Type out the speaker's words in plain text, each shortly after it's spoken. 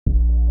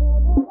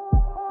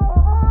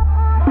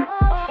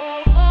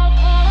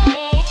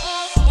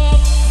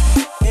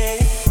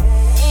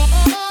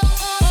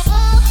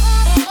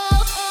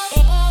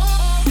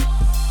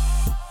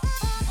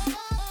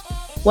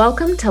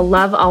Welcome to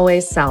Love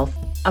Always Self,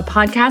 a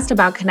podcast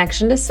about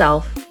connection to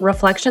self,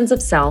 reflections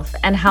of self,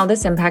 and how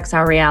this impacts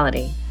our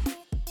reality.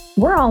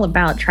 We're all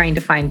about trying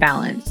to find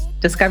balance,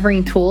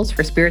 discovering tools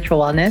for spiritual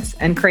wellness,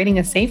 and creating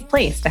a safe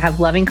place to have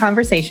loving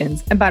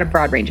conversations about a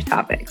broad range of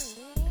topics.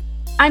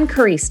 I'm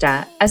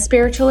Karista, a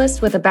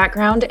spiritualist with a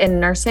background in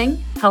nursing,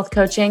 health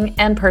coaching,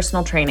 and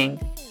personal training.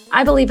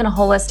 I believe in a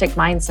holistic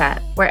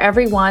mindset where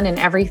everyone and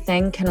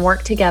everything can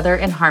work together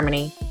in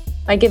harmony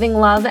by giving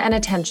love and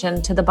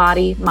attention to the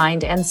body,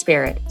 mind, and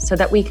spirit so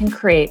that we can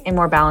create a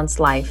more balanced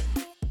life.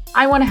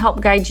 I want to help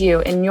guide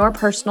you in your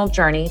personal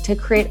journey to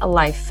create a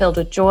life filled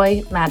with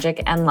joy,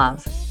 magic, and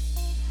love.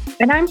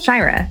 And I'm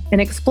Shira, an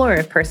explorer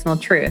of personal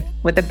truth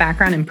with a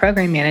background in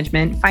program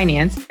management,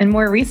 finance, and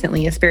more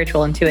recently a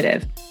spiritual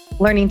intuitive,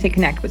 learning to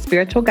connect with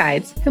spiritual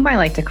guides whom I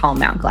like to call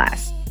Mount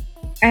Glass.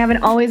 I have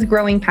an always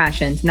growing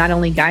passion to not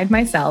only guide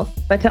myself,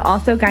 but to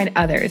also guide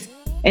others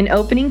in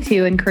opening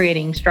to and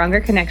creating stronger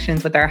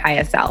connections with our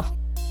highest self,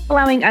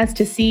 allowing us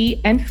to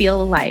see and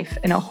feel life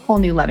in a whole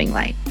new loving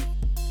light.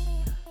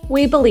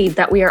 We believe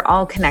that we are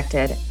all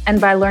connected,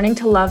 and by learning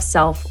to love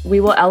self,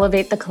 we will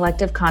elevate the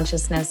collective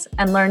consciousness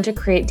and learn to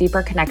create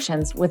deeper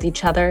connections with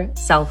each other,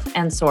 self,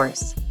 and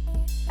source.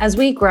 As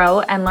we grow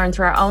and learn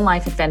through our own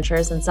life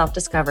adventures and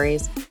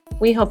self-discoveries,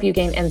 we hope you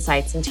gain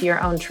insights into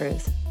your own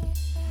truth.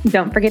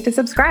 Don't forget to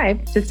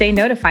subscribe to stay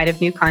notified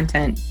of new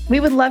content. We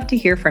would love to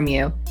hear from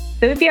you.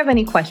 So if you have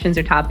any questions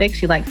or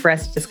topics you'd like for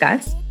us to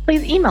discuss,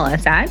 please email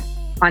us at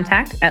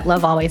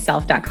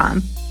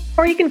contact@lovealwaysself.com.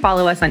 Or you can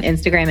follow us on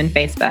Instagram and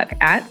Facebook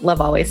at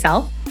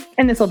lovealwaysself,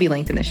 and this will be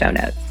linked in the show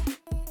notes.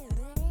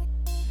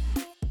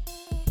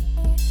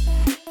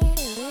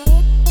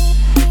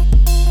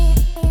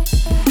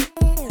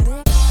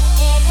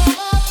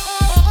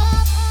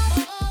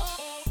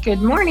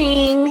 Good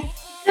morning.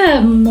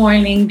 Good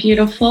morning,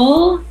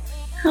 beautiful.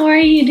 How are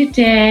you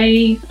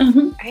today?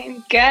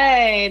 I'm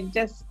good.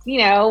 Just,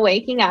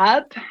 waking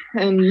up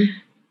and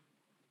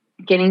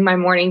getting my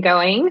morning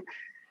going.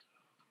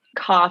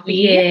 Coffee.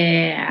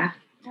 Yeah.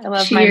 I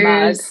love my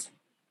mug.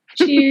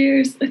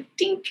 Cheers.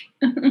 Dink.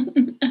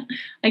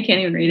 I can't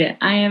even read it.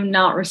 I am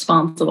not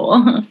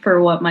responsible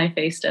for what my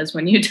face does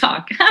when you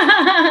talk.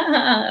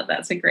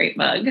 That's a great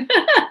mug.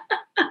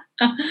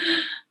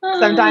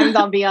 Sometimes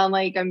I'll be on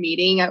like a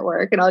meeting at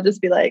work and I'll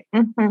just be like,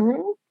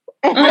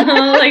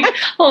 like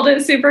hold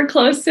it super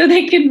close so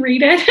they can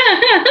read it.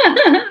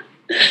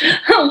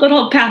 A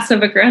little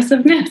passive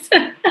aggressiveness.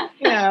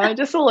 Yeah,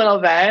 just a little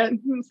bit.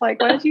 It's like,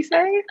 what did you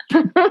say?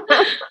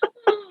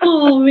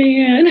 Oh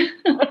man,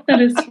 that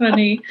is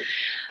funny.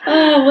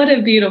 Oh, what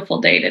a beautiful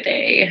day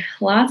today.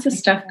 Lots of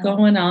stuff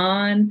going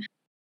on.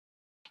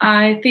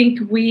 I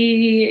think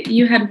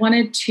you had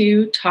wanted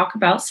to talk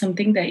about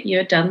something that you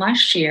had done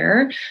last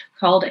year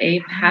called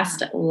a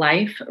past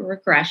life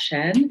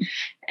regression.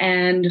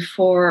 And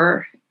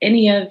for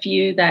any of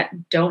you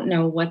that don't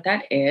know what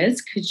that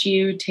is, could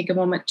you take a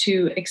moment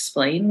to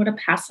explain what a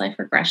past life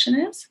regression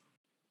is?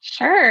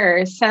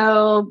 Sure.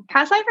 So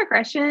past life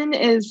regression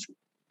is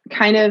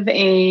kind of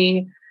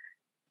it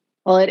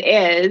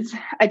is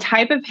a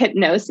type of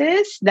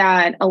hypnosis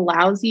that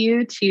allows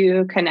you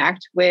to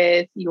connect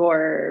with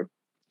your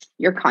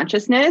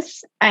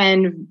consciousness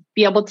and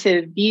be able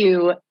to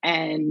view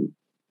and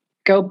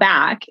go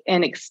back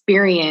and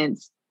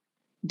experience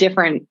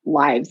different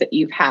lives that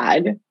you've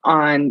had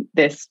on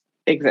this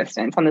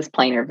existence, on this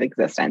plane of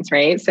existence,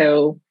 right?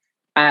 So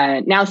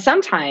now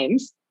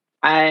sometimes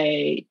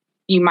you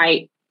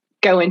might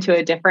go into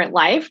a different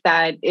life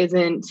that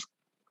isn't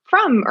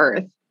from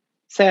Earth.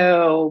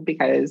 So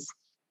because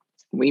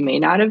we may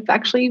not have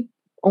actually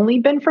only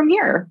been from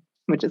here,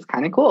 which is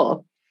kind of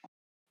cool.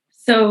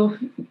 So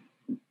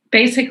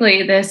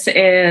basically, this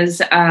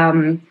is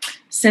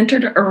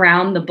centered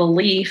around the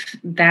belief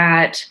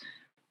that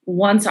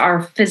once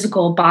our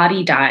physical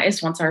body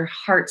dies, once our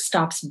heart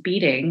stops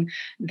beating,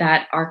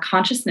 that our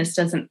consciousness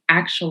doesn't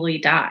actually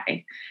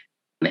die.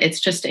 It's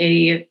just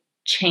a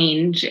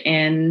change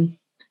in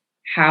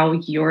how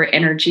your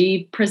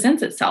energy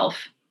presents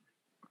itself.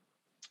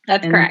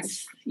 That's correct.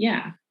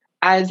 Yeah.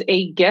 As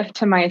a gift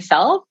to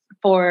myself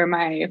for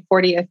my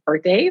 40th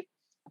birthday,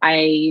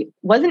 I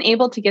wasn't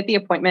able to get the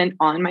appointment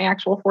on my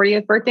actual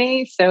 40th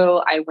birthday,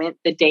 so I went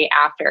the day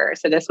after.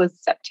 So this was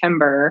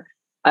September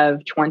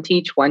of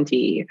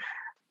 2020.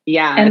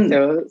 Yeah. And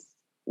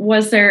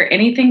was there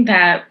anything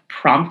that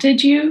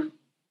prompted you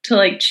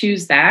to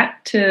choose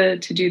that to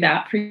do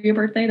that for your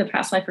birthday, the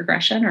past life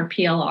regression or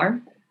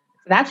PLR?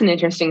 That's an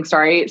interesting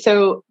story.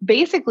 So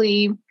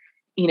basically,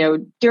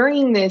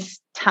 during this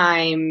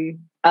time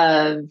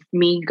of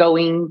me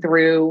going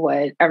through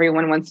what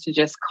everyone wants to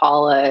just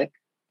call an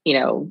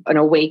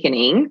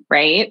awakening,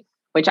 right?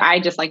 Which I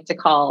just like to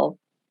call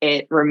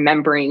it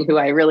remembering who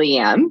I really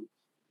am.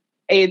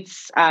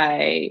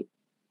 I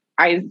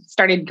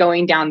started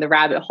going down the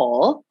rabbit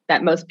hole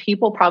that most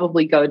people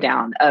probably go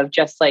down of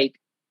just like,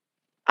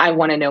 I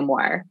want to know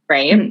more,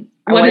 right?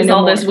 What is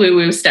all this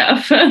woo-woo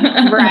stuff?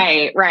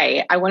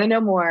 Right. I want to know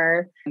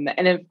more.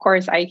 And of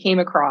course, I came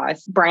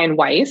across Brian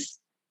Weiss,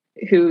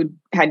 who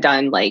had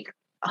done like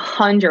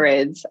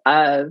hundreds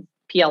of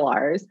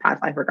PLRs,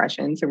 past life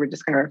regressions. So we're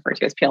just going to refer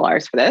to as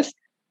PLRs for this.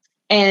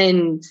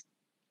 And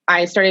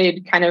I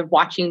started kind of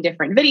watching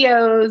different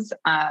videos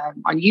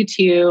on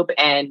YouTube.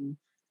 And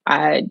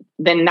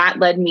then that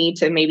led me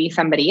to maybe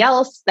somebody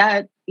else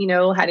that,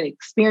 had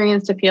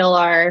experienced a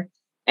PLR.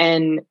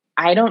 And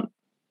I don't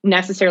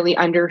necessarily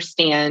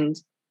understand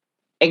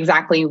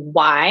exactly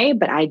why,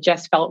 but I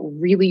just felt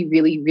really,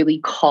 really, really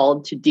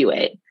called to do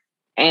it.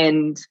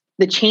 And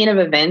the chain of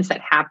events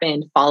that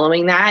happened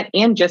following that,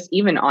 and just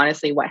even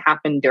honestly what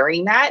happened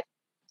during that,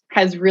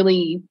 has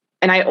really,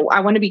 and I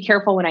want to be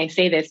careful when I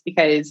say this,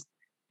 because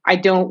I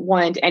don't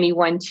want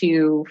anyone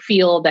to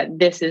feel that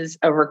this is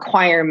a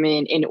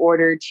requirement in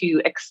order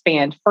to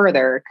expand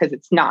further, because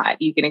it's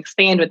not. You can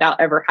expand without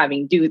ever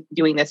having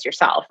doing this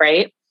yourself,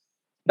 right?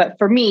 But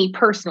for me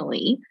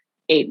personally,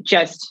 it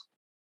just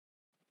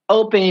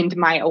opened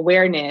my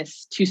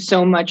awareness to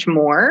so much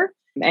more,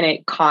 and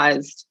it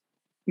caused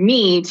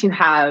me to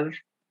have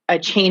a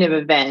chain of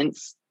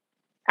events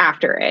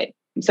after it.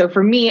 So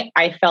for me,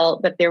 I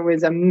felt that there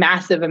was a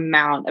massive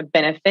amount of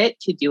benefit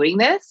to doing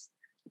this,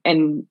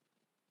 and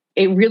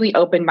it really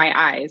opened my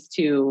eyes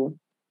to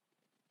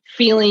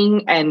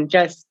feeling, and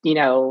just,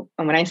 and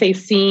when I say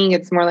seeing,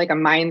 it's more like a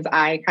mind's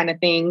eye kind of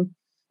thing.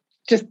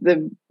 Just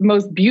the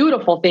most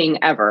beautiful thing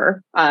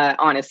ever,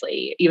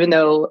 honestly, even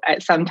though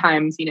at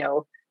sometimes,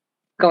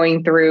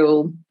 going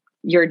through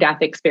your death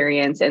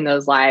experience in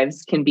those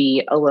lives can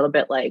be a little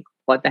bit like,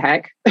 what the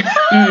heck?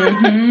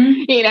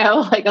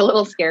 Mm-hmm. Like a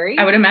little scary.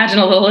 I would imagine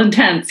a little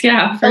intense.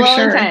 Yeah, for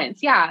sure. Intense.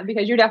 Yeah,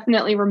 because you're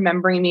definitely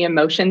remembering the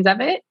emotions of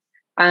it.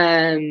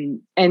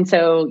 And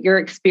so you're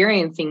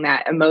experiencing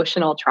that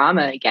emotional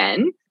trauma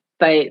again.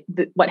 But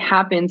what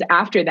happens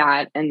after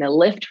that and the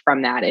lift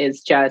from that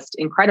is just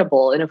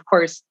incredible. And of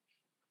course,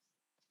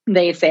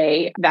 they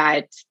say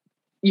that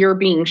you're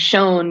being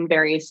shown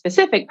very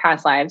specific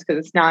past lives,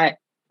 because it's not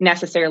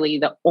necessarily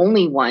the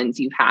only ones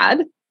you've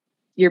had.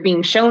 You're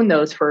being shown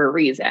those for a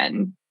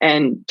reason.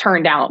 And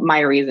turned out my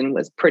reason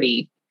was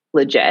pretty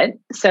legit.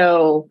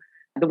 So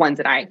the ones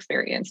that I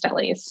experienced, at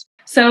least.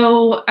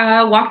 So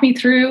walk me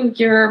through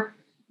your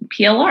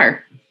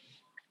PLR.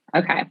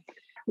 Okay.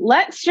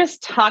 Let's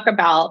just talk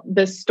about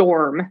the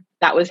storm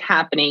that was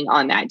happening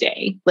on that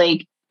day.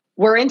 Like,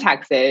 we're in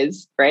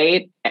Texas,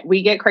 right?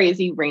 We get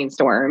crazy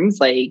rainstorms.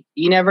 Like,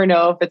 you never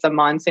know if it's a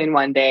monsoon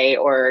one day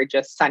or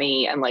just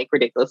sunny and like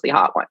ridiculously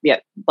hot one. Yeah,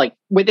 like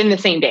within the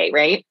same day,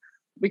 right?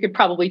 We could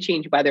probably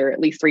change weather at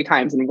least 3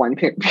 times in one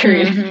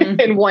period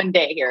in one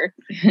day here.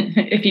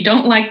 If you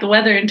don't like the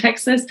weather in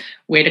Texas,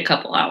 wait a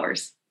couple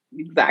hours.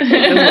 Exactly.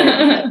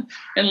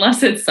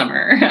 Unless it's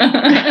summer.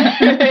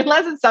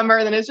 Unless it's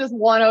summer, then it's just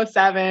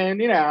 107,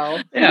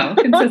 Yeah,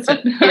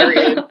 consistent.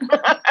 Period.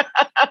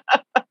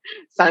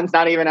 Sun's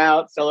not even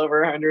out, still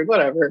over 100,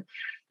 whatever.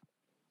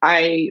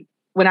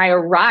 When I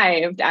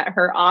arrived at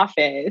her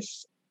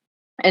office,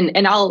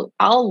 and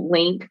I'll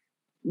link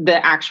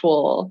the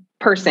actual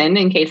person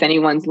in case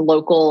anyone's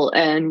local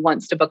and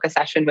wants to book a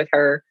session with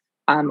her.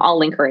 I'll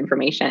link her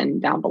information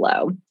down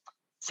below.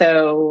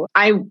 So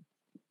I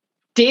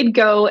did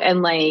go,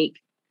 and like,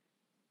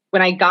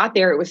 when I got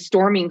there, it was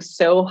storming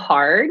so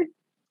hard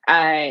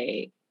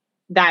that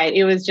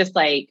it was just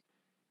like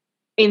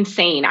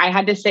insane. I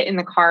had to sit in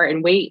the car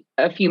and wait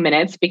a few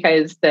minutes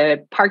because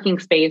the parking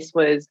space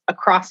was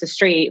across the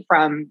street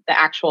from the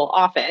actual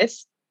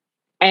office.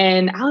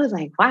 And I was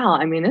like, wow,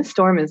 I mean, this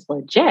storm is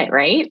legit,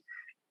 right?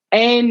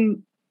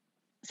 And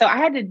so I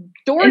had to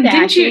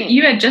DoorDash. Didn't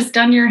you had just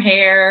done your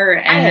hair,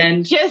 and I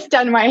had just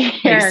done my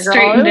hair,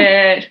 straightened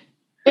it.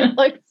 It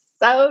looked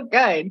so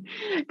good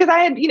because I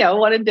had,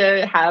 wanted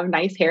to have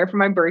nice hair for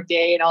my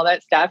birthday and all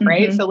that stuff,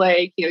 right? Mm-hmm. So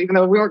like, even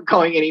though we weren't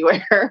going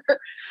anywhere.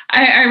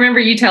 I remember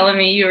you telling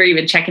me you were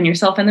even checking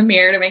yourself in the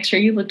mirror to make sure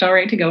you looked all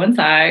right to go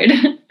inside.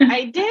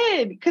 I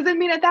did. Because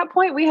at that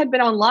point we had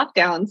been on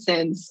lockdown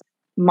since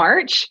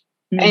March.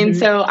 Mm-hmm. And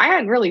so I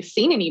hadn't really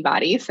seen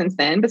anybody since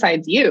then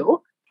besides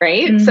you.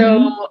 Right. Mm-hmm. So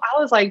I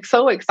was like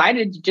so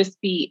excited to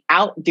just be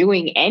out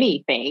doing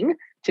anything,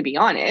 to be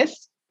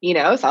honest, so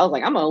I was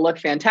like, I'm going to look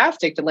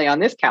fantastic to lay on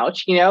this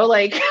couch,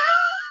 like,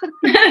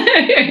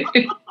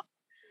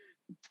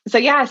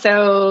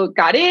 so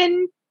got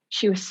in.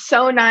 She was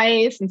so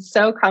nice and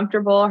so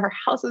comfortable. Her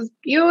house is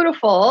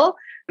beautiful.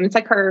 And it's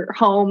like her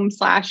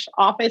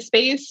home/office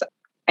space.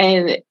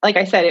 And like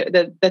I said,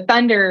 the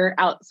thunder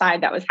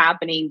outside that was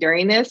happening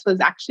during this was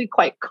actually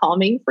quite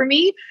calming for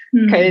me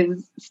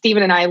because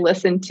Stephen and I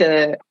listened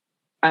to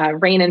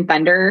rain and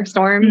thunder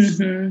storms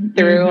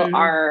through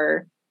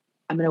our,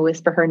 I'm going to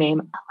whisper her name,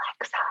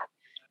 Alexa.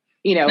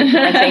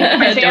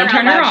 I say don't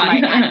turn her on.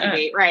 She might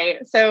activate,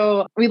 right?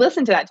 So we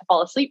listened to that to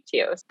fall asleep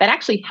too. So that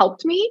actually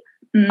helped me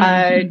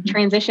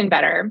transition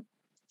better.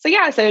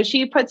 So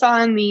she puts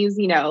on these,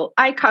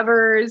 eye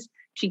covers.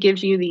 She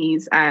gives you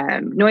these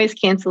noise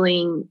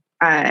canceling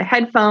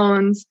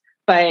headphones,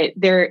 but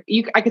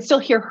I could still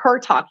hear her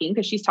talking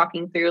because she's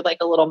talking through like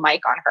a little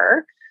mic on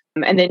her.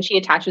 And then she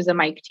attaches a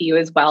mic to you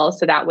as well.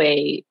 So that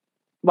way,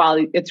 while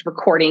it's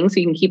recording, so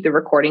you can keep the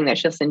recording that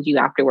she'll send you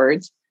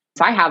afterwards.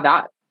 So I have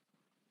that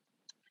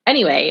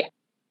Anyway,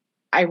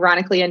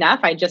 ironically enough,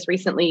 I just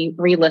recently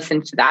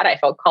re-listened to that. I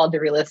felt called to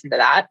re-listen to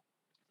that.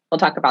 We'll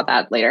talk about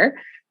that later.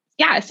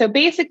 Yeah. So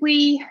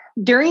basically,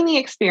 during the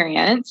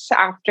experience,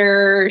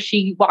 after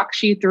she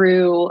walks you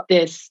through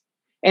this,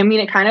 I mean,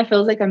 it kind of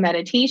feels like a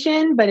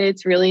meditation, but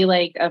it's really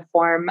like a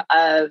form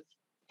of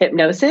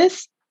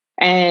hypnosis.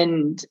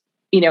 And,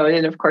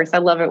 and of course, I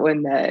love it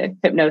when the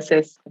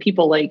hypnosis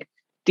people like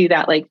do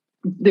that, like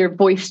their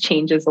voice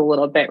changes a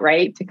little bit,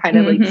 right? To kind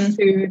of like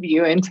soothe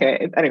you into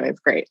it. Anyway, it's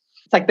great.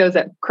 It's like those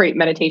that create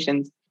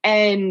meditations.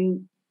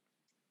 And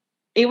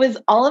it was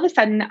all of a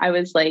sudden, I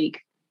was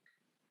like,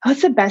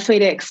 what's the best way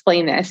to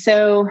explain this?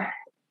 So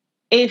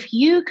if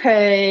you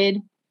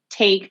could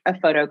take a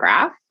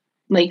photograph,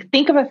 like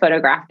think of a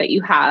photograph that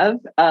you have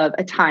of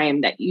a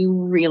time that you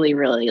really,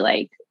 really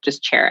like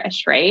just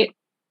cherish, right?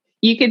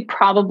 You could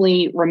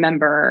probably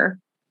remember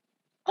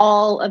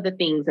all of the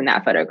things in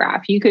that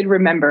photograph. You could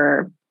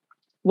remember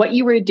what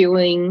you were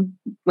doing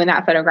when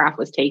that photograph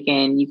was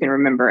taken. You can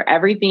remember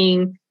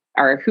everything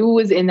or who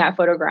was in that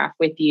photograph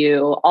with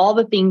you, all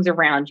the things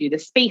around you, the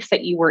space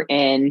that you were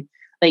in,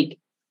 like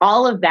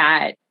all of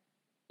that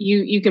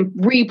you can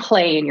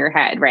replay in your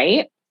head,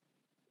 right?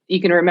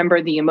 You can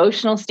remember the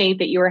emotional state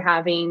that you were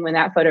having when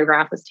that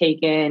photograph was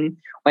taken,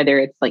 whether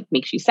it's like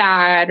makes you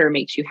sad or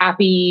makes you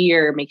happy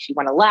or makes you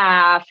want to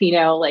laugh,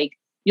 like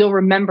you'll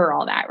remember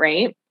all that,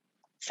 right?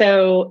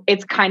 So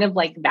it's kind of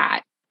like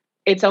that.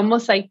 It's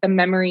almost like the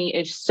memory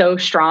is so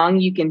strong,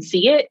 you can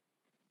see it,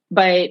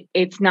 but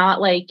it's not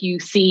like you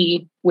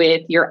see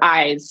with your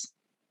eyes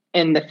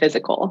in the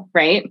physical,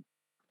 right?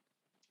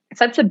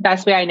 So that's the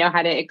best way I know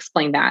how to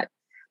explain that.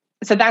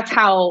 So that's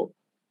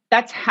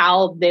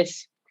how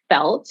this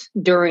felt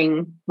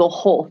during the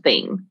whole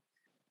thing.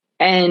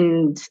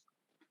 And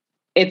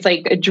it's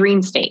like a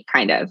dream state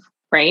kind of,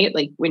 right?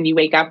 Like when you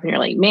wake up and you're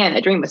like, man,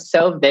 that dream was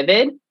so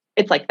vivid.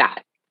 It's like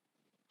that.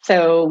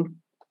 So,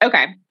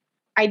 okay.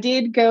 I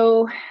did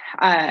go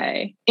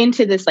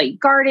into this like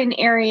garden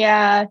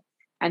area.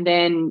 And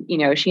then,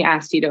 she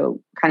asked you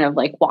to kind of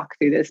like walk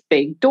through this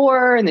big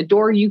door, and the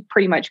door you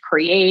pretty much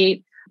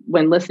create.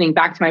 When listening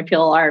back to my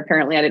PLR,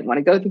 apparently I didn't want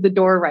to go through the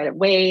door right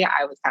away.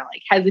 I was kind of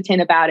like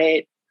hesitant about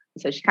it.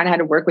 So she kind of had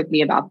to work with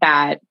me about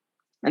that.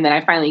 And then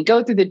I finally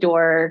go through the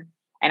door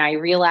and I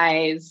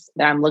realize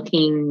that I'm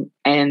looking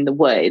in the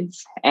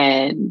woods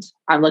and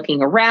I'm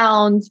looking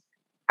around.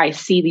 I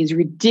see these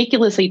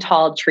ridiculously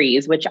tall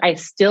trees, which I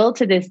still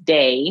to this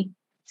day,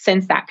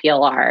 since that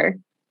PLR,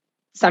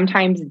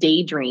 sometimes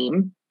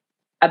daydream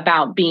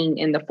about being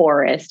in the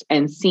forest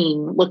and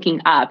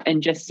looking up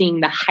and just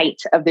seeing the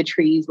height of the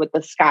trees with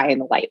the sky and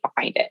the light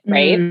behind it,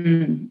 right?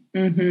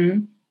 Mm-hmm.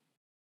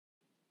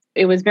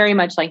 It was very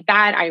much like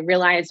that. I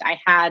realized I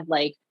had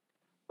like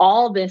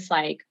all this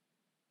like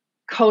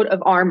coat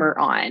of armor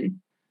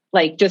on,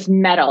 like just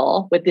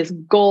metal with this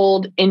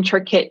gold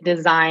intricate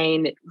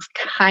design. It was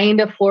kind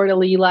of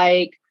fleur-de-lis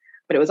like,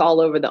 but it was all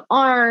over the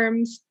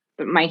arms.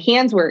 But my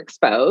hands were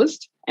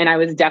exposed and I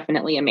was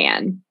definitely a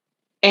man.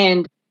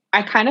 And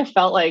I kind of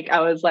felt like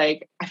I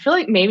feel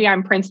like maybe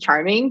I'm Prince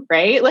Charming,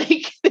 right?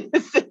 Like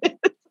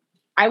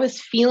I was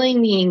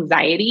feeling the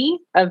anxiety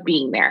of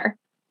being there.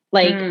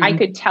 Like I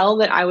could tell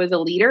that I was a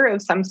leader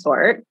of some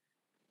sort,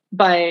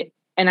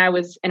 and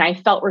I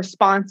felt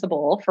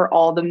responsible for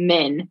all the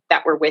men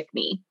that were with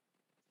me.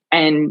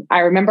 And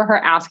I remember her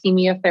asking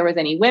me if there was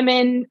any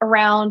women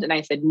around. And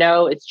I said,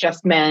 no, it's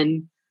just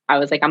men. I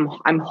was like,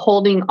 I'm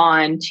holding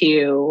on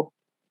to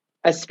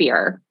a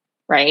spear.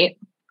 Right.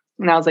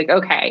 And I was like,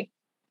 okay,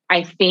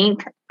 I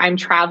think I'm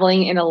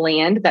traveling in a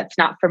land that's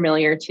not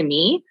familiar to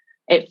me.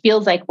 It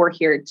feels like we're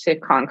here to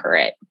conquer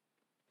it.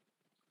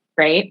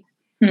 Right.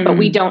 Mm-hmm. But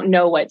we don't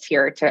know what's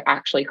here to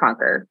actually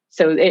conquer.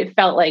 So it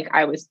felt like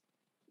I was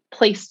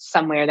placed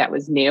somewhere that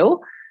was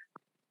new.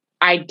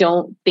 I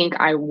don't think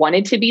I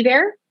wanted to be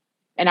there.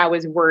 And I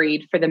was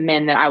worried for the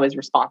men that I was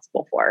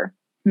responsible for.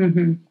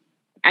 Mm-hmm.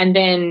 And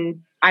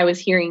then I was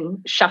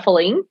hearing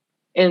shuffling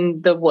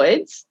in the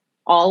woods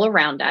all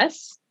around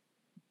us.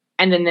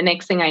 And then the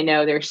next thing I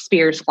know, there's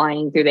spears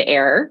flying through the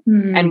air,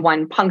 and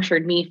one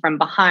punctured me from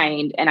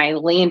behind and I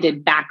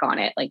landed back on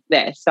it like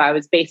this. So I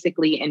was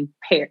basically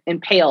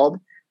impaled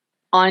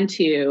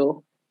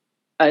onto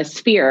a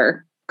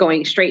spear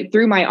going straight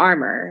through my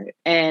armor.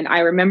 And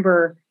I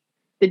remember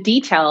the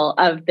detail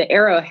of the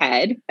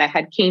arrowhead that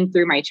had came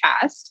through my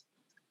chest.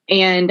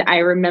 And I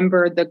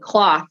remember the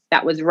cloth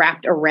that was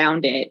wrapped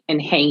around it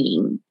and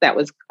hanging, that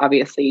was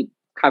obviously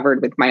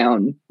covered with my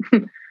own,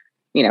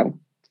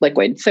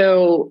 liquid.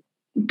 So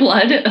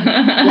blood.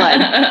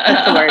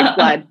 That's the word,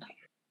 blood.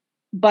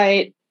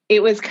 But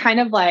it was kind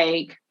of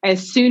like,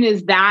 as soon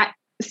as that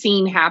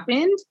scene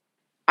happened,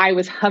 I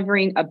was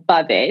hovering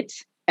above it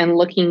and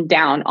looking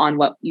down on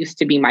what used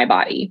to be my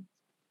body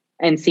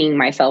and seeing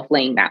myself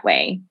laying that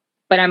way.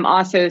 But I'm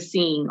also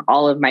seeing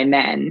all of my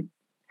men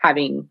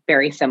having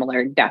very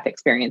similar death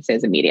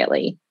experiences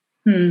immediately.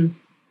 And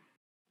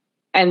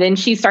then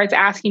she starts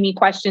asking me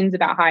questions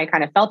about how I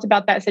kind of felt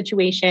about that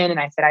situation. And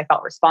I said, I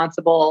felt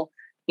responsible,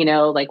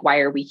 like, why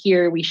are we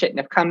here? We shouldn't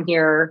have come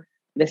here.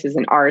 This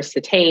isn't ours to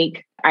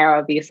take. I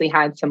obviously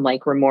had some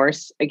like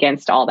remorse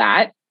against all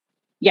that.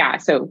 Yeah.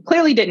 So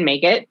clearly didn't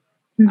make it.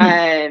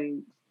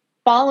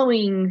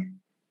 Following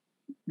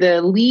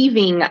the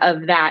leaving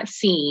of that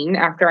scene,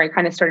 after I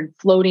kind of started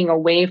floating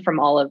away from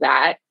all of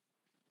that,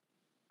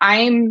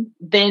 I'm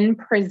then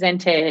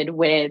presented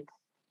with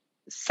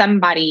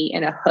somebody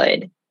in a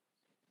hood.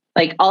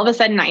 Like all of a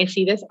sudden I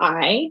see this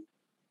eye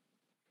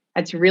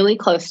that's really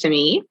close to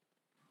me.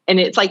 And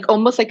it's like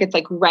almost like it's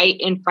like right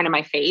in front of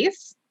my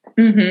face.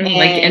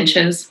 Like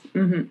inches.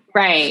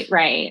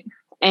 Right.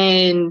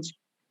 And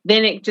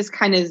then it just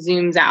kind of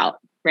zooms out,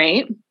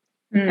 right?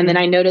 And then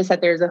I notice that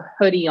there's a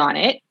hoodie on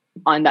it,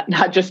 on the,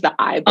 not just the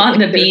eye, but on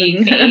the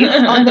being.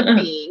 On the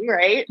being,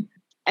 right?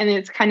 And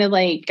it's kind of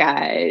like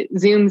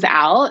zooms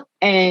out,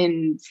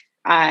 and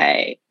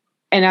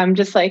I'm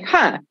just like,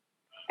 huh.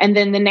 And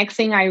then the next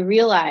thing I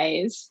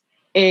realize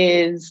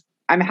is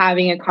I'm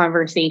having a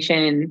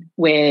conversation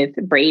with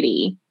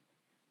Brady.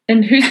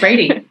 And who's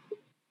Brady?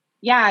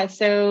 Yeah,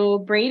 so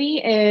Brady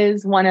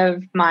is one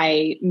of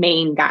my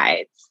main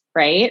guides,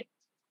 right?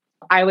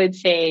 I would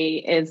say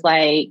is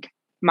like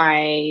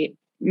my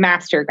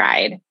master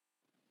guide.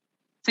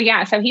 So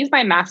yeah, so he's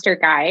my master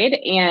guide.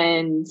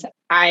 And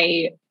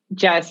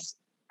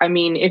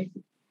if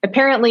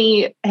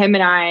apparently him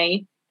and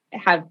I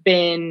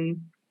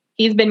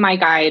he's been my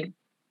guide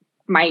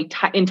my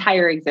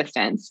entire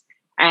existence.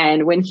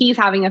 And when he's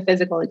having a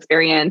physical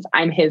experience,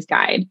 I'm his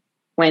guide.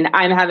 When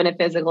I'm having a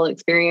physical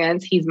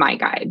experience, he's my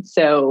guide.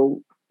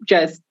 So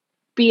just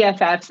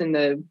BFFs in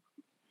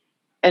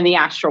the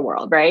astral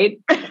world, right?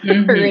 Or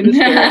in the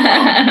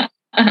spirit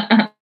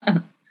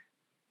world.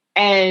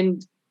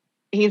 And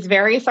he's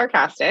very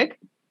sarcastic,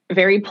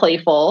 very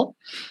playful,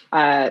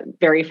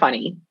 very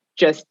funny.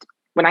 Just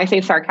when I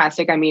say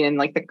sarcastic, I mean in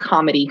like the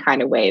comedy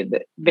kind of way,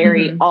 but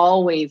very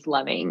always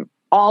loving,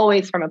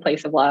 always from a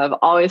place of love,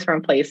 always from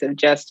a place of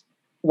just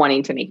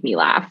wanting to make me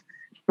laugh,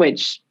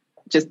 which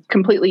just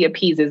completely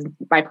appeases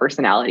my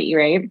personality,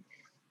 right?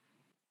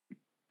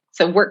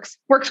 So works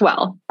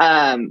well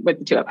with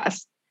the two of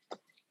us.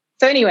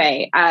 So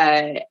anyway,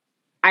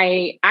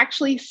 I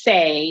actually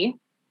say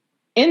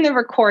in the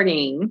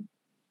recording,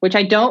 which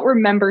I don't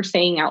remember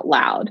saying out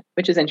loud,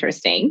 which is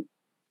interesting,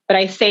 but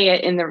I say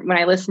it when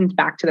I listened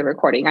back to the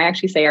recording, I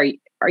actually say,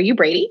 are you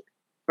Brady?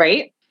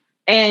 Right?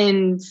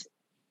 And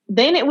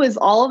then it was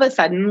all of a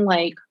sudden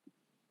like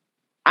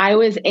I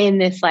was in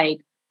this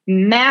like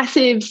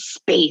massive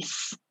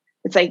space.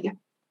 It's like,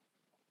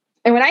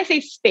 and when I say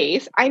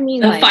space, I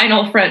mean the like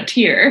final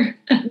frontier.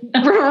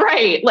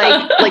 Right.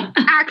 Like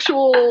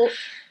actual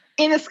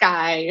in the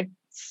sky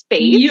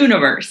space.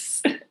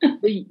 Universe.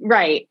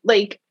 Right.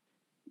 Like,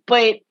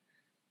 but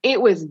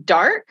it was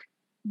dark,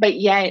 but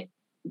yet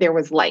there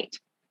was light.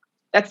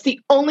 That's the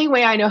only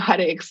way I know how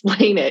to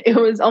explain it. It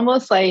was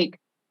almost like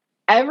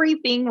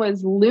everything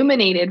was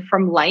illuminated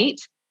from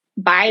light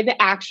by the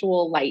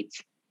actual light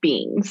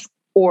beings,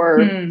 or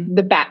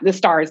the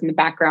stars in the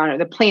background, or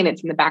the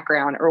planets in the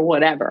background, or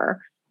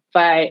whatever.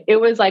 But it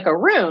was like a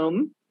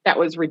room that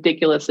was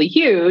ridiculously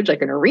huge,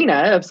 like an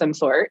arena of some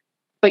sort.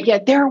 But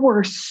yet there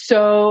were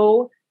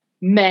so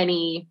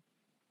many,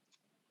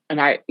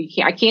 and I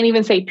can't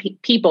even say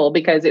people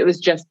because it was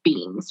just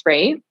beings,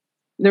 right?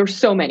 There were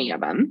so many of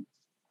them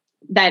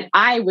that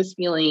I was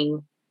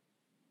feeling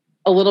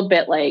a little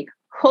bit like,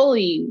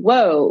 holy,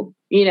 whoa,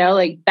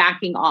 like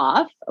backing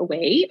off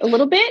away a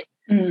little bit.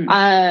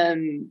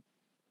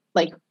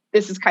 Like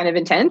this is kind of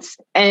intense.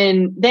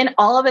 And then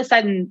all of a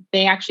sudden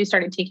they actually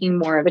started taking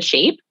more of a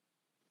shape.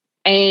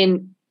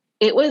 And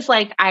it was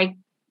like, I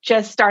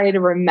just started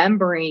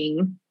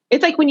remembering,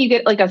 it's like when you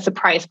get like a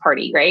surprise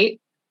party, right?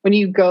 When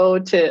you go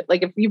to,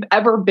 like, if you've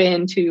ever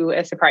been to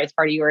a surprise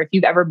party, or if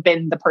you've ever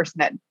been the person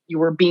that you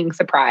were being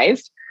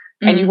surprised,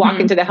 and you walk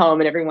into the home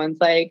and everyone's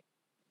like,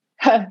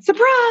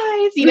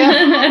 surprise,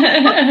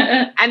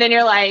 and then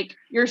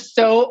you're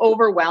so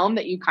overwhelmed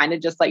that you kind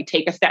of just like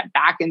take a step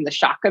back in the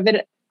shock of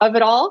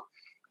it all.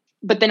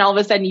 But then all of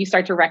a sudden you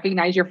start to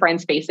recognize your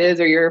friends'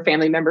 faces or your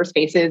family members'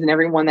 faces and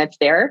everyone that's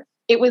there.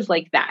 It was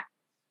like that.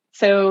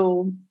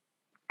 So,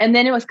 and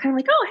then it was kind of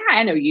like, oh, hi,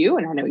 I know you,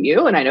 and I know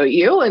you, and I know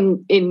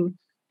you.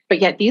 But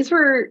yet these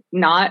were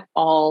not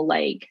all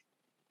like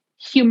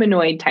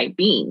humanoid type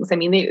beings. I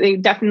mean, they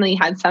definitely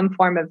had some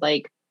form of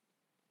like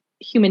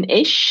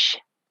human-ish,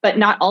 but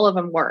not all of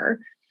them were.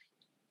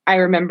 I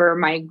remember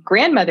my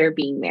grandmother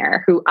being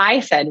there, who I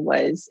said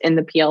was in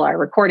the PLR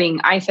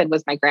recording, I said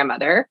was my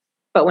grandmother.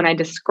 But when I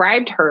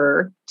described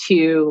her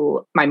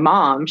to my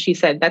mom, she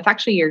said, that's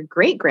actually your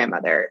great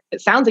grandmother.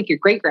 It sounds like your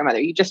great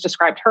grandmother. You just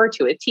described her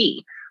to a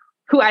T,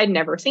 who I'd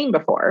never seen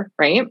before.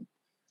 Right.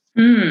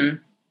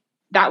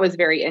 That was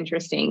very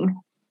interesting.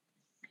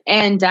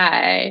 And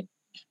I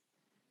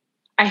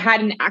had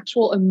an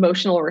actual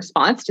emotional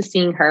response to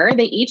seeing her.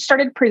 They each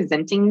started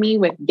presenting me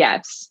with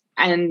gifts.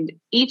 And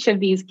each of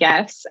these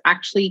gifts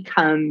actually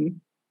come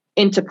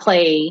into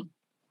play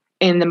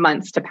in the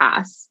months to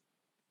pass,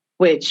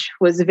 which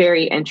was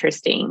very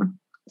interesting.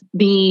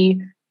 The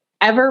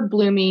ever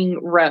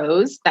blooming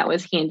rose that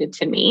was handed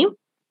to me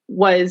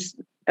was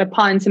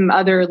upon some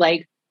other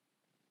like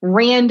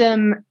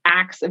random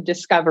acts of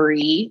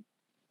discovery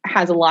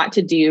has a lot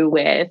to do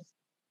with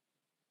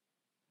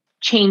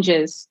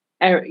changes,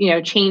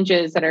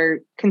 changes that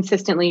are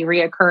consistently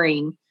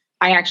reoccurring.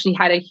 I actually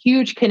had a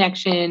huge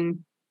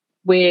connection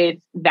with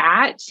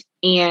that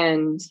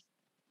and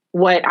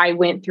what I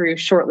went through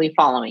shortly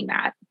following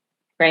that,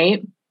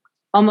 right?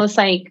 Almost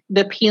like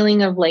the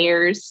peeling of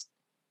layers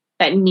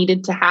that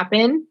needed to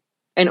happen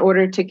in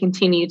order to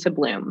continue to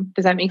bloom.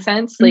 Does that make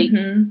sense?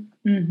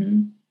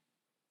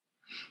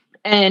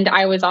 And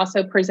I was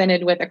also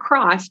presented with a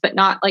cross, but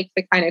not like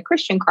the kind of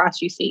Christian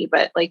cross you see,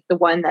 but like the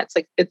one that's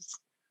like, it's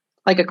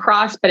like a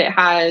cross, but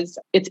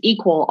it's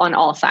equal on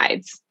all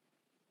sides.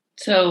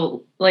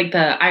 So like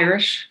the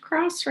Irish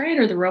cross, right?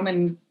 Or the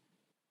Roman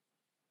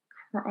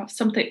cross,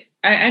 something.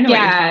 I know what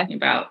you're talking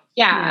about.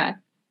 Yeah.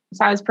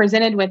 So I was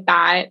presented with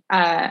that.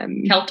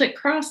 Celtic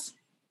cross?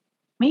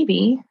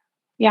 Maybe.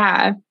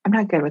 Yeah. I'm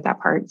not good with that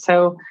part.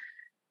 So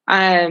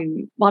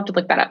we'll have to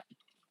look that up.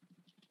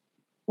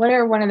 What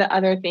are one of the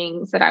other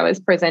things that I was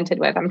presented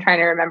with? I'm trying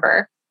to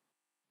remember.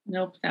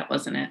 Nope, that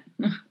wasn't it.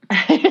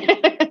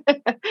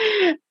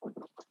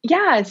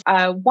 Yes.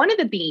 One of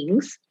the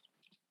beings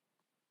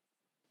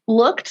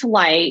looked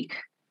like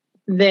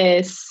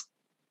this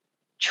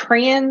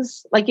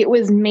like it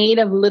was made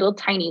of little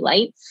tiny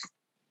lights.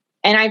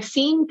 And I've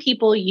seen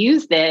people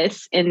use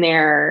this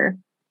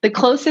the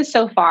closest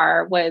so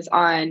far was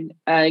on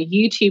a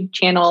YouTube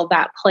channel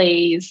that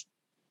plays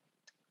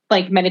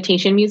like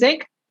meditation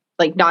music,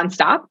 like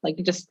nonstop, like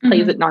it just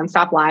plays it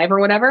nonstop live or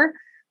whatever.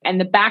 And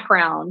the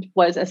background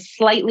was a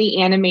slightly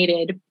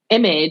animated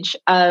image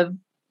of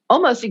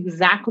almost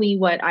exactly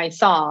what I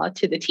saw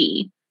to the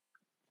T.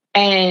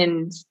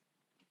 And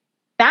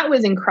that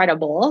was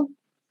incredible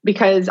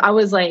because I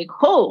was like,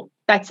 oh,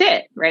 that's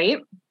it, right?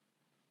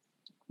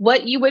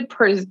 What you would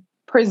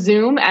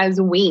presume as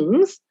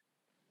wings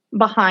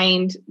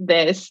behind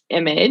this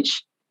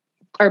image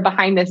or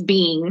behind this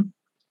being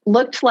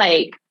looked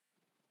like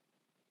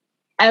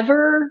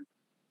ever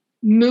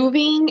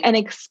moving and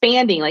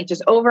expanding, like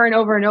just over and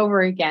over and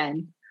over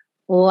again,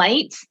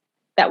 light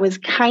that was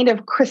kind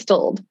of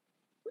crystalled,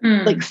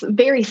 like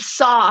very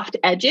soft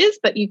edges,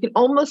 but you could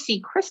almost see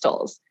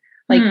crystals,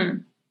 like,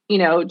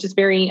 just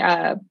very,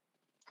 and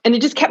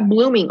it just kept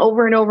blooming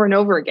over and over and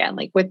over again,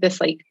 like with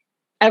this like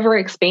ever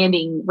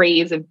expanding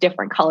rays of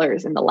different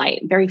colors in the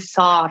light, very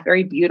soft,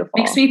 very beautiful.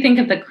 Makes me think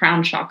of the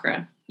crown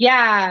chakra.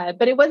 Yeah,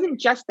 but it wasn't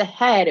just the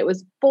head. It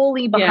was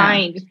fully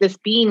behind this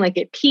being, like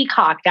it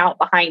peacocked out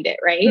behind it,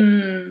 right?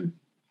 And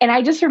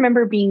I just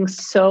remember being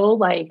so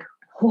like,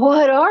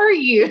 what are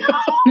you?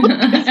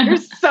 You're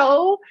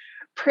so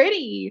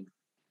pretty.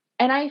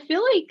 And I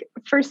feel like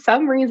for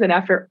some reason,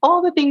 after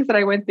all the things that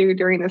I went through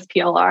during this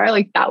PLR,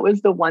 like that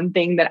was the one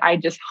thing that I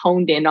just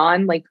honed in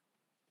on, like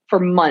for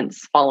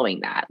months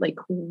following that. Like,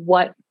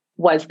 what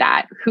was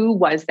that? Who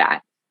was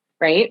that?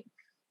 Right?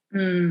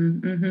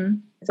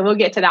 So we'll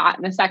get to that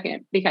in a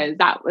second because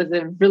that was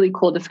a really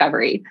cool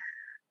discovery.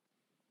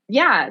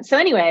 Yeah. So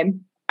anyway,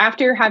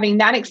 after having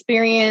that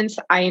experience,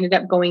 I ended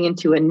up going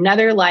into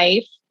another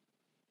life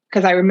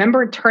because I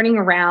remember turning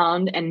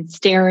around and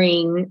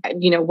staring,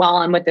 while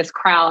I'm with this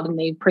crowd and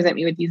they present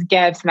me with these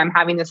gifts and I'm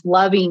having this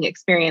loving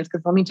experience.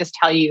 Because let me just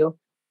tell you,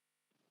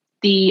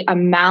 the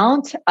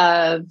amount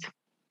of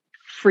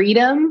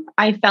freedom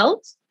I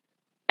felt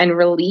and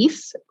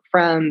release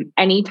from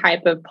any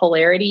type of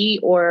polarity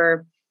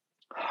or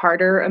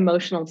harder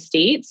emotional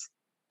states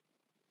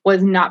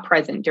was not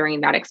present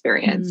during that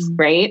experience,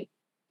 right?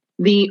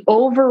 The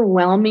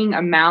overwhelming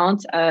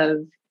amount of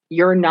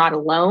you're not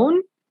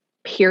alone,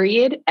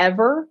 period,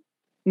 ever,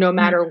 no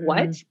matter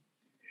what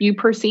you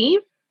perceive,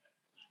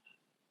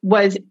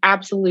 was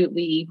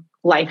absolutely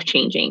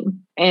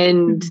life-changing.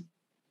 And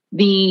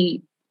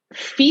the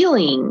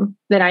feeling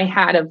that I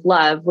had of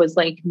love was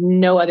like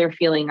no other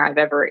feeling I've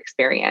ever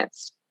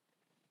experienced,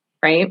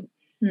 right?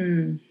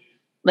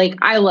 Like,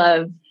 I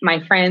love my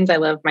friends. I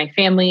love my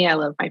family. I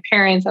love my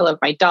parents. I love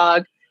my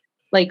dog,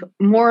 like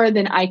more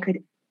than I could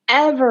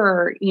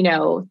ever,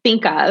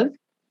 think of.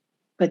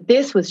 But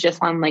this was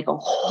just on like a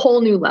whole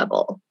new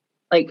level,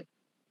 like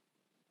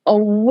a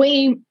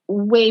way,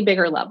 way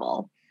bigger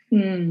level.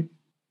 And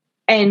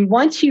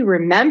once you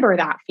remember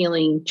that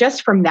feeling,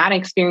 just from that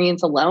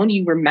experience alone,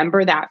 you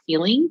remember that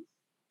feeling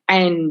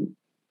and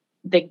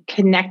the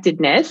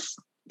connectedness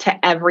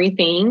to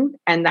everything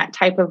and that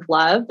type of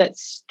love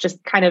that's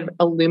just kind of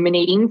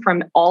illuminating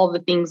from all the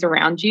things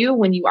around you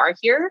when you are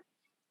here,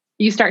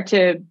 you start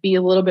to be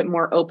a little bit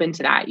more open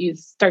to that. You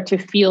start to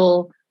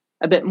feel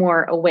a bit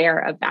more aware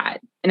of that.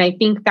 And I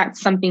think that's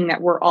something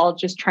that we're all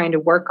just trying to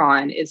work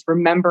on, is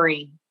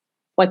remembering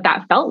what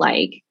that felt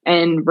like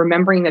and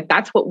remembering that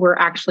that's what we're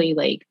actually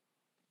like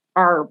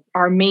our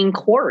main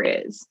core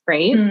is,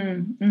 right?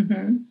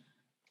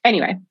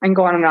 Anyway, I can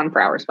go on and on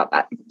for hours about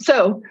that.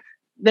 So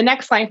the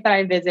next life that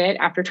I visit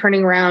after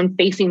turning around,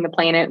 facing the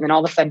planet, and then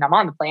all of a sudden I'm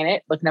on the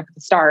planet, looking up at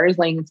the stars,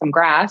 laying in some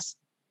grass.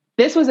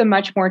 This was a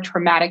much more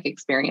traumatic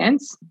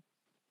experience.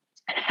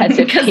 As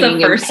if because the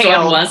first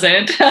impaled, one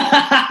wasn't.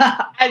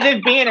 as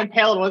if being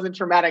impaled wasn't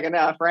traumatic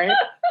enough, right?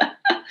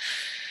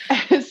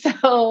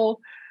 So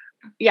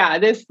yeah,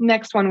 this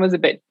next one was a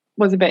bit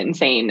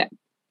insane.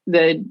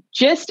 The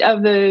gist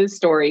of the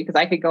story, because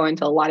I could go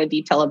into a lot of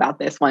detail about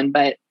this one,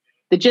 but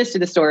the gist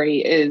of the story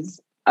is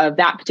of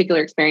that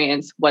particular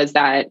experience was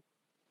that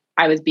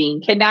I was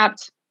being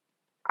kidnapped.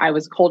 I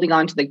was holding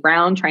on to the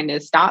ground, trying to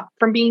stop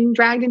from being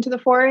dragged into the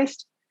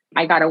forest.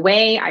 I got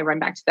away. I run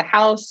back to the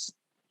house.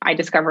 I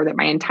discovered that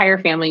my entire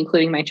family,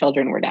 including my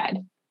children, were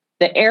dead.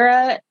 The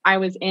era I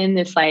was in,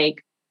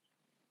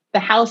 the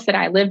house that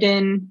I lived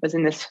in was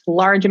in this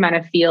large amount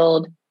of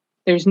field.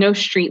 There's no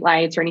street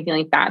lights or anything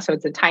like that. So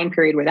it's a time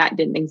period where that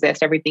didn't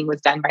exist. Everything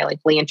was done by like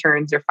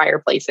lanterns or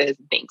fireplaces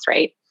and things,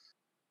 right?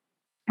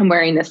 I'm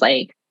wearing this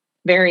like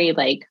very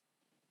like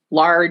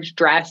large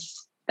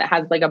dress that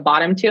has like a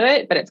bottom to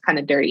it, but it's kind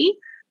of dirty.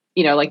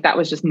 Like that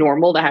was just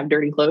normal to have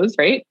dirty clothes,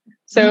 right?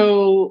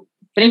 So,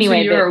 but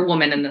anyway. So you're a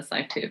woman in this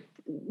life too.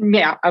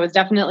 Yeah, I was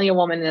definitely a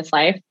woman in this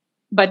life.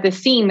 But the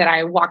scene that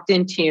I walked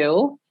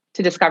into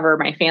to discover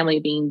my family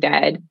being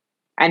dead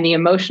and the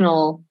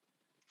emotional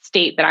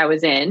state that I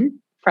was in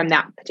from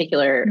that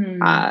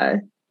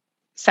particular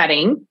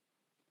setting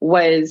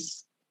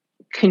was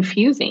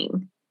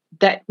confusing.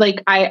 That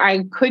like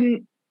I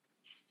couldn't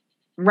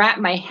wrap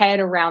my head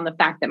around the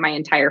fact that my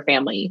entire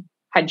family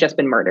had just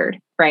been murdered,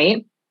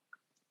 right?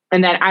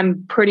 And that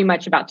I'm pretty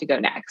much about to go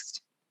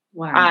next.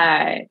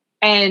 Wow.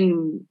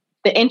 And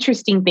the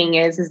interesting thing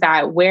is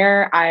that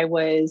where I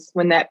was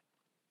when that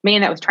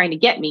man that was trying to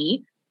get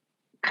me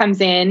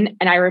comes in,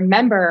 and I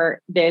remember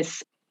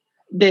this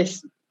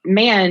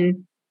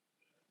man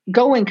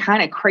going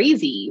kind of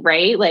crazy,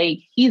 right? Like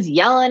he's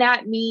yelling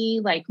at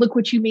me, like, look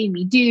what you made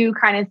me do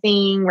kind of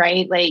thing,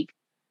 right? Like,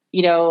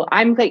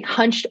 I'm like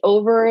hunched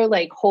over,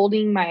 like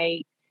holding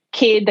my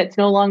kid that's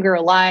no longer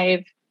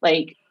alive,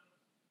 like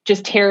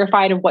just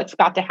terrified of what's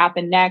about to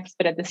happen next.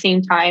 But at the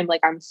same time,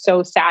 like I'm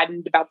so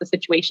saddened about the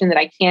situation that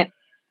I can't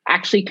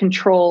actually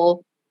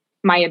control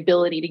my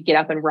ability to get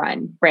up and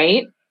run,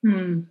 right?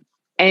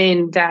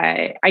 And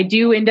I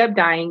do end up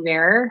dying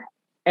there.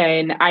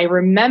 And I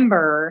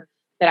remember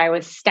that I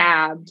was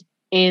stabbed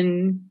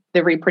in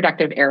the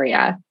reproductive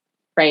area,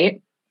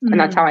 right? And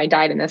that's how I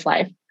died in this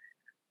life.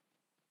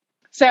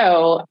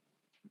 So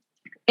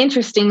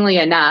interestingly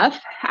enough,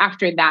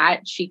 after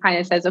that, she kind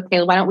of says,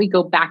 okay, why don't we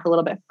go back a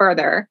little bit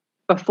further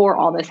before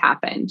all this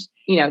happened,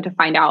 to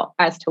find out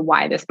as to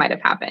why this might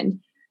have happened.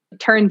 It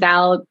turns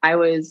out I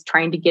was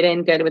trying to get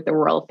in good with the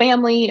royal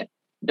family.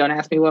 Don't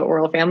ask me what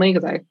royal family,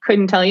 because I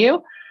couldn't tell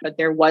you, but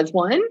there was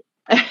one.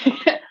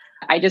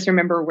 I just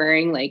remember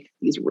wearing like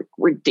these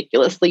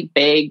ridiculously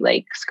big,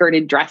 like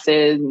skirted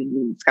dresses,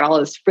 and it's got all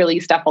this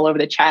frilly stuff all over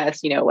the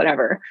chest,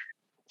 whatever.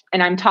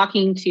 And I'm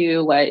talking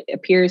to what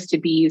appears to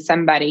be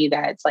somebody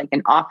that's like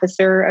an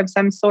officer of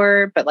some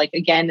sort, but like,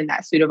 again, in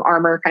that suit of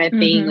armor kind of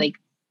thing, like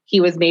he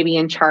was maybe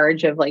in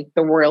charge of like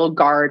the royal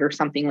guard or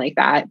something like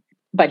that,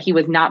 but he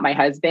was not my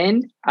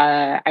husband.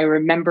 I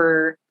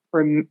remember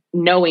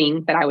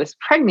knowing that I was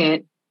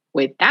pregnant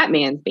with that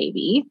man's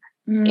baby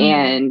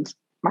and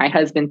my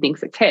husband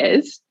thinks it's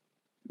his,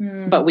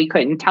 but we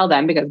couldn't tell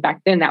them because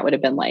back then that would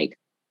have been like,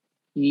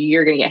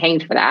 you're going to get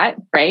hanged for that.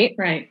 Right.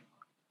 Right.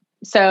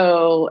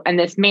 So, and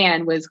this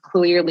man was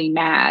clearly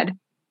mad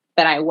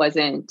that I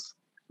wasn't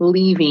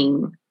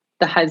leaving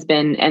the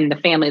husband and the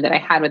family that I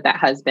had with that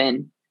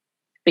husband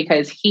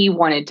because he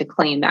wanted to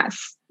claim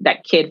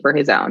that kid for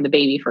his own, the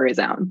baby for his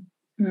own.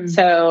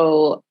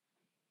 So,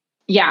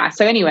 yeah.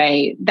 So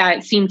anyway,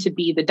 that seemed to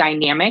be the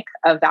dynamic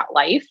of that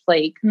life.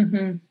 Like,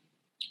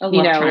 a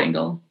love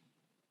triangle.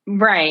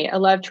 Right. A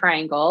love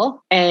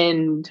triangle.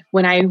 And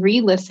when I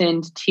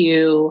re-listened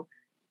to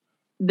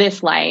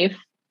this life,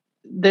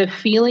 the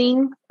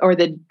feeling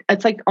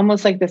it's like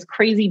almost like this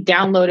crazy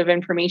download of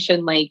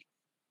information. Like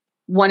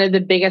one of the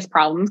biggest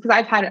problems,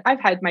 because I've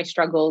had my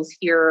struggles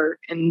here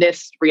in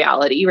this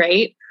reality,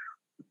 right?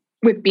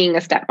 With being a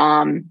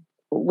stepmom,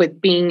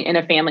 with being in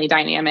a family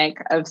dynamic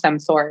of some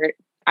sort.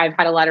 I've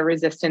had a lot of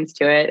resistance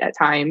to it at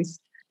times.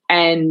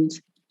 And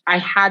I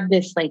had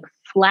this like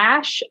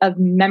flash of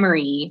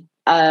memory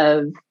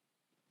of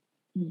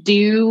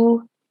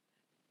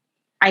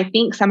I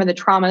think some of the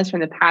traumas from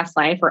the past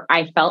life where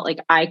I felt like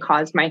I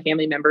caused my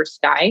family members to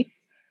die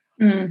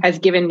has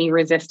given me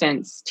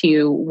resistance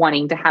to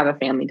wanting to have a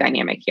family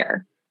dynamic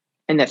here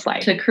in this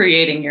life. To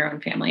creating your own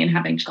family and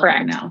having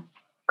children now.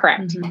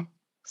 Correct.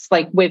 It's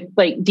like with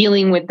like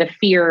dealing with the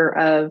fear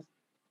of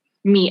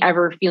me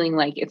ever feeling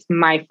like it's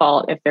my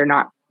fault if they're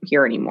not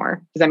here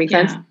anymore. Does that make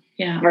sense?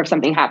 Yeah. Or if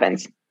something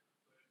happens.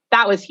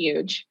 That was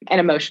huge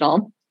and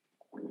emotional.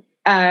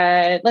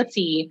 Let's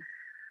see.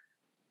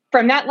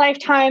 From that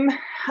lifetime,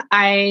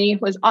 I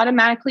was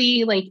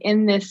automatically like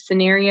in this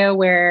scenario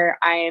where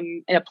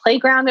I'm in a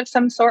playground of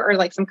some sort, or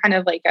like some kind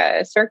of like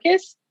a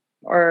circus,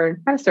 or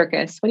not a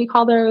circus. What do you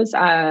call those?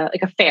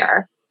 Like a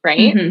fair,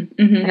 right?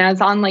 And I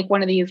was on like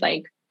one of these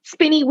like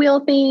spinny wheel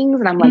things,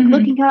 and I'm like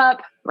looking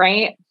up,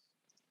 right?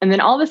 And then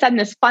all of a sudden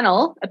this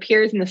funnel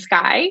appears in the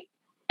sky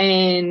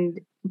and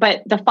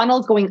but the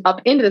funnel's going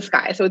up into the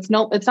sky. So it's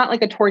not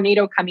like a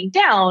tornado coming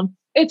down,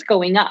 it's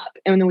going up.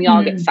 And then we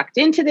all get sucked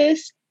into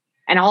this.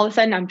 And all of a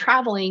sudden I'm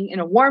traveling in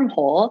a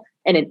wormhole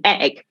in an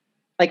egg.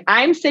 Like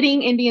I'm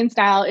sitting Indian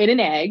style in an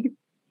egg,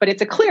 but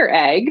it's a clear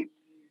egg.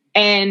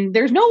 And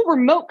there's no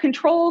remote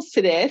controls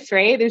to this,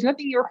 right? There's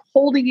nothing you're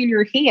holding in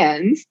your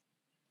hands.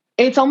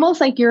 It's almost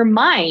like your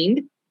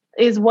mind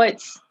is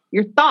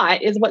your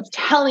thought is what's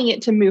telling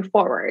it to move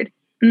forward.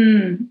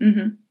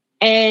 Mm-hmm.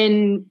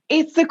 And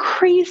it's the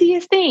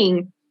craziest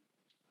thing.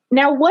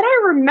 Now, what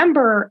I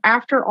remember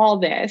after all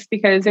this,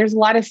 because there's a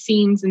lot of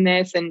scenes in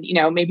this, and,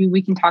 maybe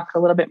we can talk a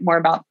little bit more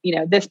about,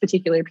 this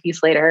particular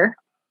piece later.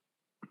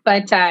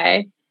 But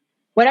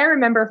what I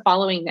remember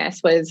following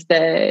this was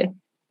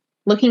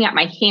looking at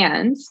my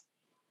hands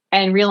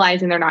and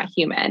realizing they're not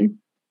human,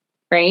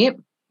 right?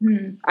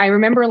 I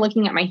remember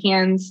looking at my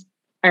hands.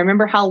 I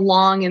remember how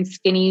long and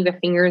skinny the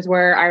fingers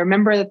were. I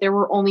remember that there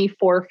were only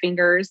 4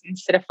 fingers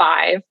instead of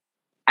 5.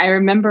 I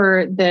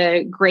remember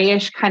the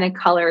grayish kind of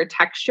color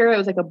texture. It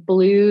was like a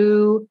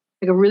blue,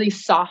 like a really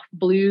soft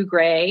blue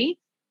gray.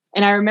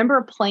 And I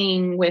remember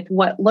playing with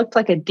what looked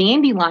like a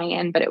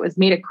dandelion, but it was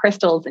made of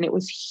crystals and it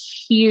was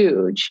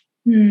huge.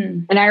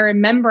 And I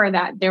remember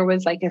that there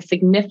was like a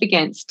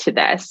significance to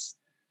this.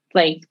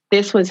 Like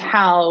this was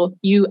how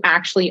you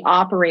actually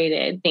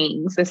operated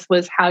things. This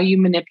was how you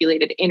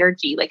manipulated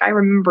energy. Like I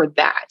remember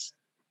that.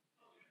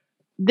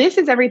 This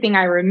is everything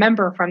I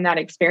remember from that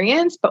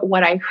experience. But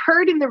what I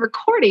heard in the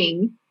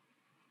recording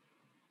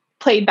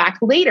played back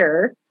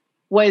later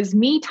was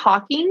me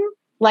talking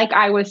like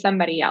I was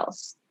somebody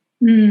else.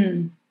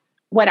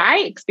 What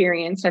I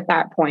experienced at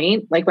that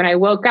point, like when I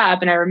woke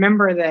up and I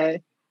remember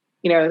the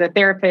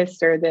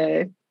therapist or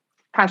the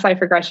past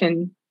life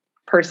regression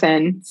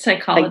person,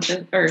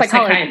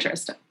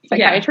 psychiatrist.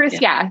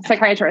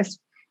 Psychiatrist.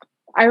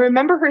 I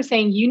remember her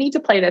saying, "You need to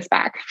play this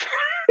back."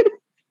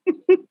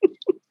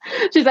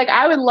 She's like,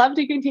 "I would love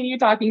to continue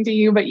talking to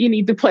you, but you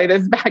need to play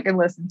this back and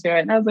listen to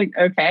it." And I was like,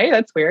 "Okay,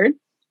 that's weird."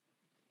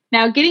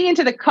 Now getting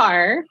into the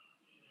car,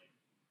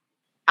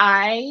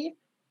 I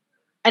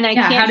can't.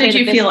 How did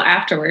you feel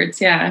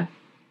afterwards? Yeah.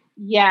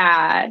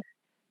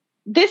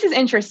 This is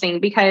interesting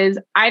because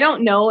I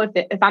don't know if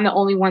I'm the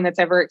only one that's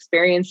ever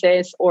experienced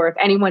this or if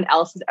anyone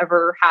else has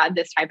ever had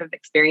this type of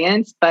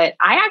experience, but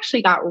I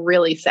actually got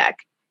really sick.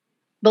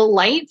 The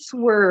lights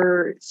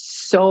were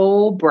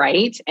so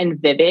bright and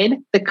vivid.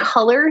 The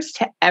colors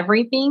to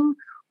everything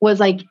was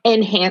like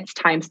enhanced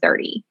times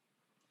 30.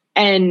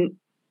 And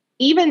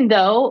even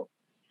though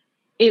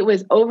it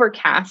was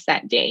overcast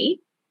that day,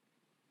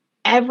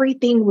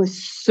 everything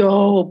was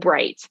so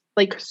bright,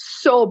 like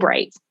so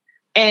bright.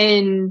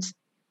 And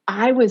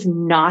I was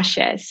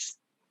nauseous.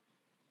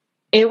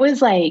 It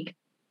was like,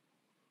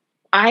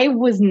 I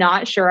was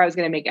not sure I was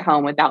going to make it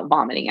home without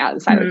vomiting out of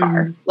the side of the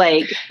car.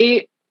 Like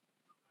it.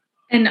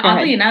 And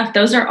oddly enough,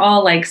 those are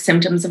all like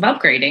symptoms of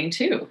upgrading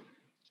too.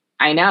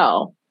 I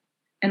know.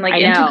 And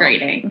like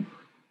integrating.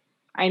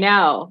 I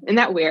know. Isn't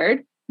that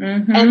weird?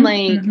 And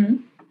like,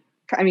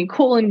 I mean,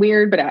 cool and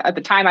weird, but at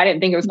the time I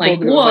didn't think it was like,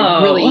 cool. It was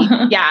like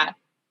really, yeah.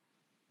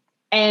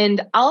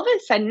 And all of a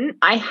sudden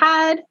I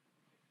had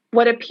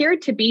what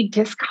appeared to be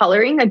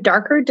discoloring, a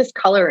darker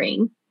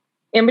discoloring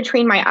in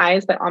between my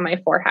eyes, but on my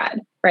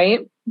forehead,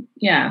 right?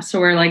 Yeah.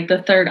 So where like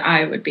the third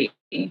eye would be.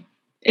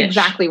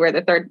 Exactly where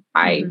the third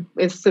eye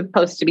is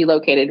supposed to be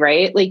located,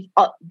 right? Like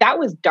that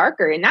was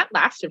darker and that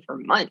lasted for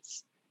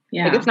months.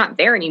 Yeah. Like it's not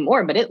there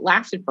anymore, but it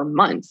lasted for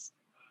months.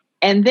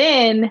 And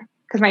then,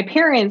 because my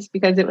parents,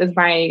 because it was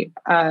my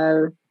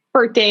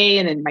birthday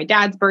and then my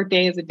dad's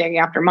birthday is the day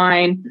after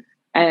mine,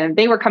 and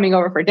they were coming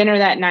over for dinner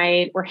that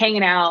night. We're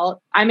hanging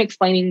out. I'm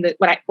explaining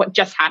what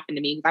just happened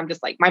to me because I'm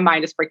just like, my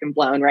mind is freaking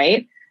blown,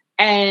 right?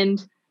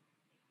 And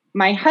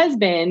my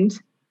husband,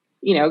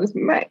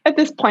 at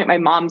this point, my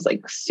mom's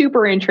like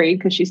super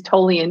intrigued because she's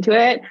totally into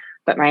it.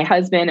 But my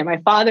husband and my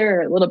father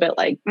are a little bit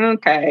like,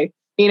 okay,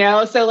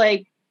 so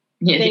like.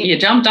 You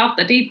jumped off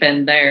the deep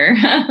end there.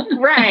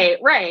 Right.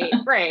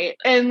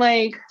 And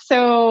like,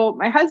 so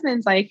my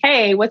husband's like,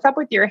 "Hey, what's up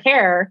with your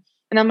hair?"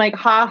 And I'm like,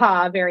 "Ha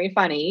ha, very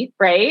funny."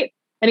 Right.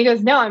 And he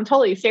goes, "No, I'm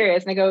totally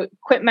serious." And I go,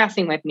 "Quit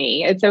messing with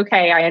me. It's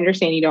okay. I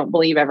understand you don't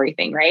believe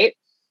everything." Right.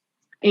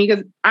 And he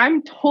goes,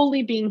 "I'm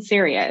totally being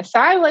serious." So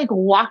I like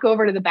walk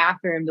over to the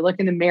bathroom to look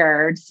in the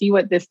mirror to see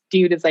what this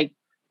dude is like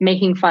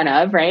making fun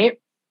of. Right.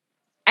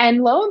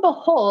 And lo and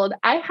behold,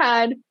 I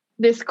had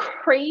this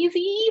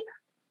crazy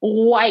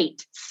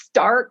white,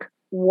 stark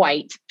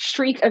white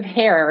streak of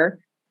hair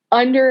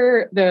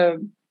under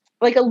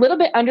like a little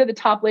bit under the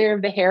top layer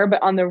of the hair,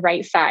 but on the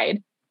right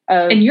side.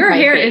 And your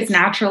hair is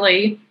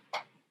naturally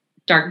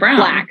dark brown.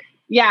 Black.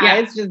 Yeah.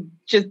 It's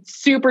just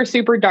super,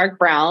 super dark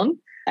brown.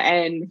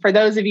 And for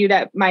those of you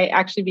that might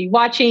actually be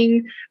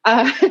watching,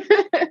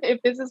 if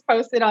this is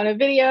posted on a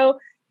video,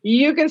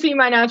 you can see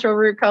my natural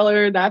root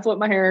color. That's what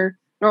my hair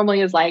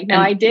normally is like.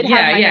 Now I did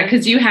have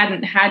because you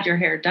hadn't had your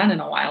hair done in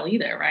a while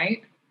either,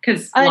 right?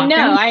 Because no,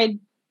 I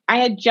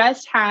had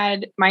just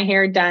had my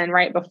hair done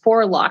right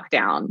before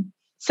lockdown.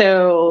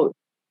 So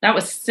that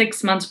was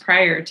 6 months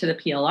prior to the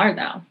PLR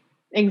though.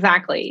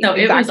 Exactly. So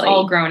it was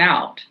all grown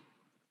out.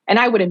 And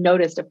I would have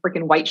noticed a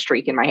freaking white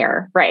streak in my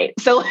hair. Right.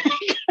 So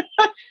like,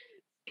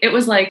 it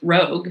was like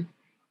Rogue.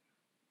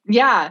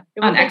 Yeah.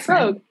 It was on like X-Men.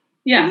 Rogue.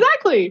 Yeah.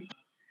 Exactly.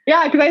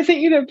 Yeah. Because I sent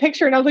you the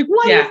picture and I was like,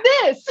 what is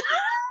this?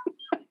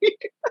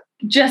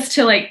 Just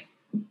to like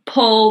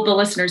pull the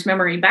listener's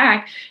memory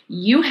back,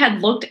 you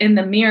had looked in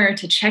the mirror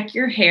to check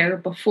your hair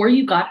before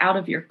you got out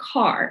of your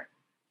car.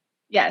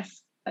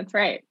 Yes, that's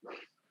right.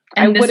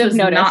 And I would have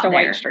noticed a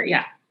white streak.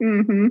 Yeah.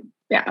 Mm-hmm.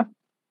 Yeah.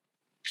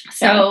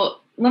 So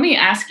let me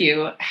ask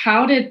you,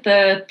 how did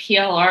the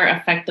PLR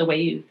affect the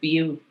way you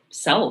view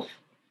self?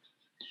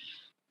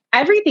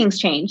 Everything's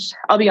changed.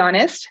 I'll be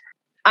honest.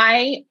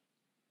 I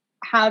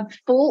have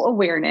full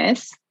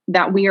awareness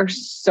that we are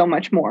so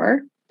much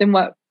more than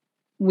what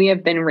we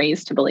have been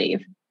raised to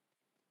believe.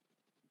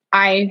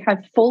 I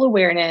have full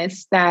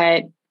awareness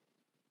that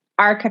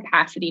our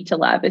capacity to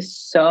love is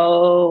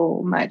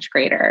so much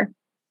greater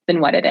than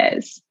what it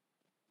is.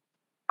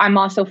 I'm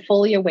also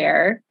fully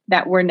aware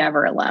that we're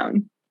never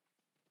alone.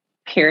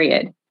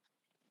 Period.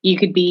 You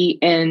could be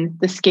in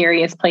the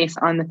scariest place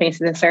on the face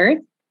of this earth,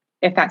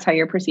 if that's how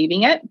you're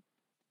perceiving it,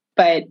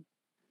 but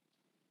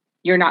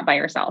you're not by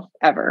yourself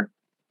ever.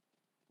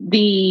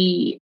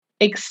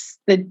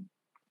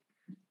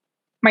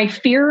 My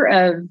fear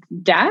of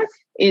death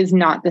is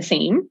not the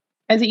same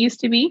as it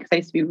used to be, because I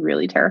used to be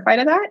really terrified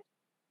of that.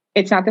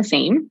 It's not the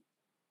same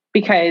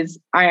because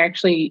I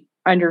actually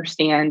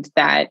understand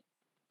that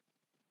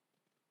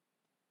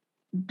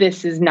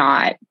this is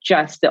not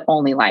just the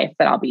only life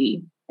that I'll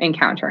be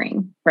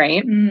encountering,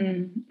 right?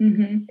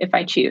 Mm-hmm. If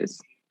I choose.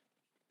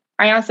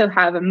 I also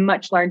have a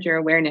much larger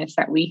awareness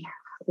that we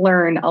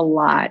learn a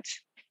lot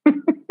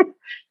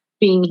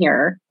being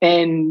here,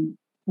 and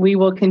we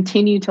will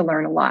continue to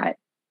learn a lot.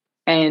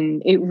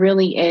 And it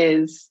really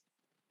is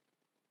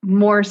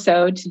more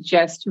so to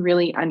just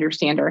really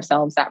understand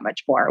ourselves that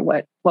much more,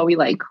 what we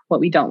like,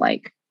 what we don't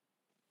like.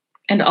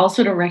 And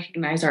also to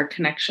recognize our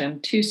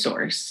connection to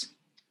source.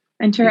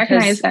 And to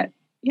recognize that,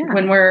 yeah.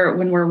 When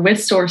we're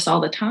with source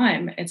all the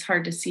time, it's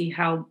hard to see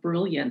how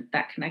brilliant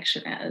that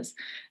connection is.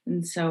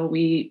 And so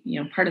we,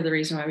 part of the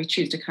reason why we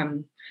choose to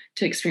come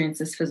to experience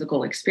this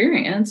physical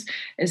experience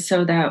is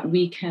so that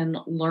we can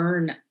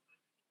learn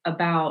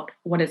about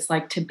what it's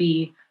like to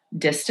be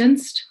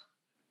distanced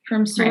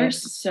from source, right,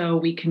 so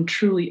we can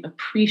truly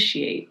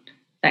appreciate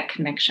that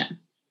connection.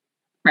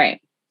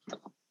 Right.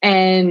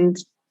 And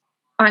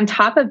on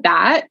top of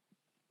that,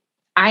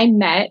 I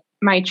met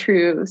my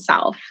true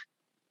self,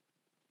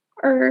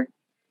 or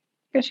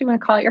I guess you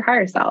want to call it your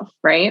higher self,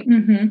 right?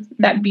 Mm-hmm.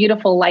 That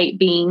beautiful light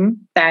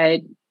being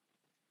that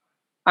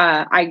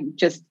I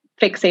just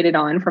fixated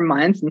on for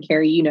months. And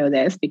Carrie, you know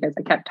this because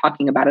I kept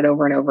talking about it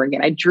over and over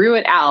again. I drew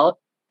it out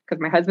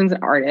because my husband's an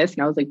artist,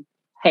 and I was like,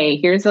 hey,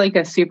 here's like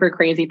a super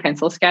crazy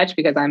pencil sketch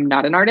because I'm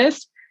not an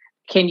artist.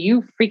 Can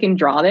you freaking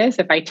draw this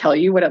if I tell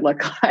you what it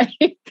looked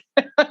like?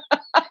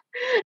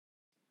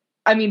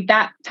 I mean,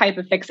 that type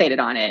of fixated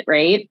on it,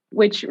 right?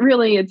 Which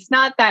really, it's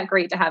not that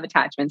great to have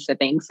attachments to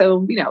things.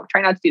 So,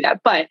 try not to do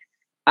that. But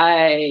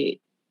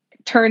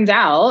turns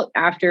out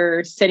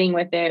after sitting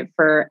with it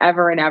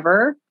forever and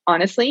ever,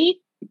 honestly,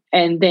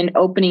 and then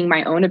opening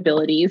my own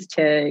abilities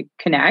to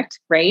connect,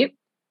 right?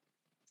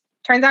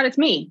 Turns out it's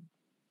me.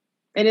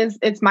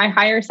 It's my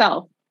higher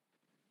self,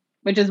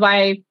 which is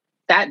why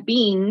that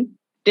being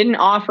didn't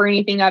offer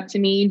anything up to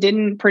me,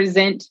 didn't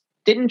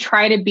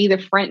try to be the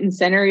front and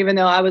center, even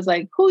though I was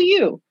like, who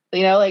you?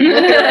 Like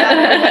looking around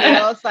everybody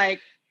else, like,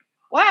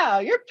 wow,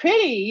 you're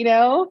pretty, And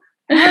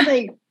I was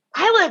like,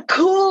 I look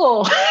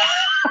cool.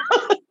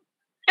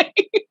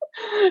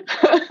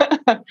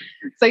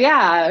 So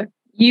yeah.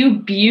 You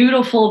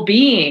beautiful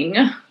being.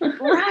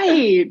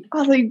 Right. I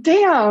was like,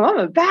 damn, I'm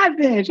a bad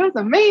bitch. That's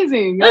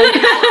amazing.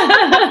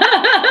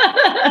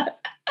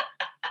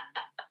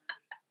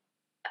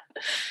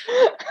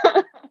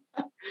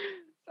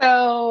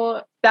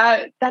 So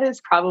that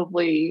is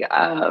probably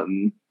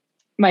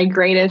my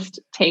greatest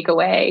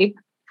takeaway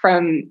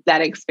from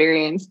that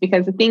experience,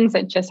 because the things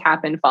that just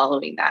happened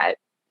following that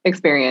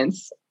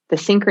experience, the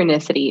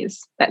synchronicities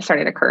that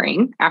started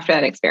occurring after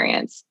that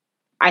experience,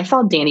 I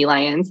saw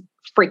dandelions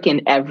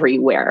freaking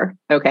everywhere.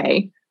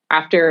 Okay.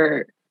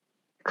 After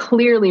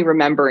clearly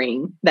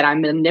remembering that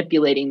I'm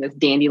manipulating this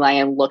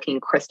dandelion looking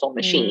crystal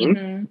machine.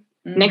 Mm-hmm.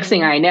 Mm-hmm. Next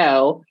thing I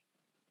know,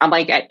 I'm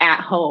like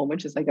at home,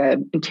 which is like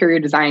an interior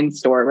design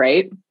store,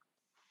 right?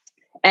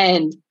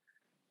 And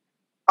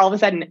all of a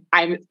sudden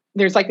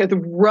there's like a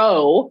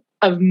row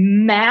of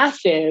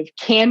massive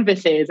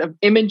canvases of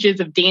images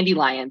of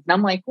dandelions. And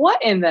I'm like,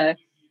 what in the,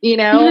 and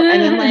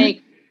then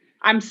like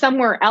I'm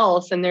somewhere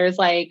else and there's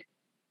like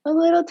a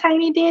little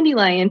tiny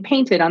dandelion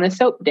painted on a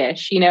soap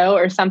dish,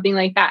 or something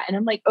like that. And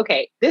I'm like,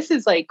 okay, this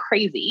is like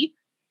crazy.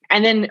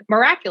 And then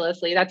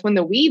miraculously, that's when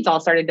the weeds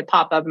all started to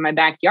pop up in my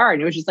backyard.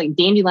 And it was just like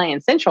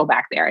dandelion central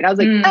back there. And I was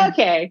like,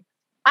 okay,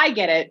 I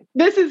get it.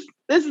 This is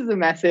a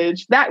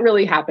message. That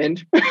really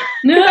happened. I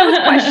was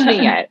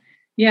questioning it.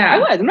 Yeah. I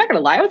was. I'm not going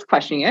to lie. I was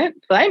questioning it.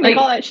 But I make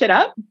all that shit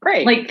up.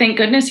 Great. Like, thank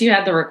goodness you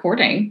had the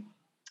recording.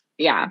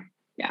 Yeah.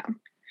 Yeah.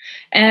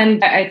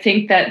 And I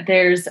think that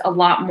there's a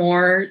lot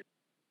more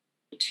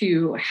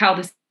to how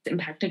this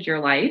impacted your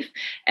life.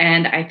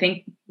 And I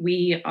think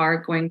we are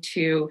going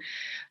to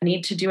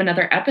need to do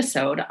another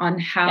episode on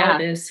how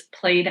this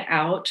played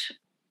out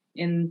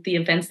in the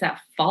events that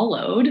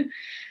followed,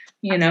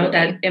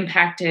 that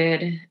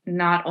impacted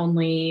not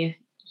only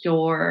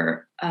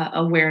your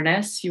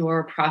awareness,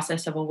 your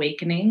process of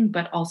awakening,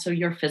 but also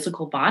your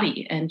physical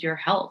body and your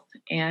health.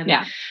 And,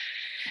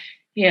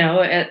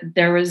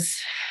 there was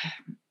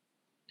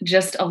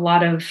just a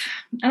lot of,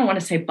 I don't want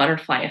to say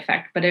butterfly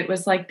effect, but it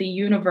was like the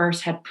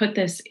universe had put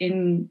this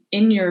in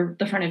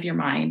the front of your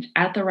mind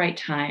at the right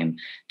time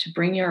to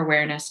bring your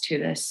awareness to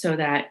this so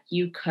that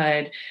you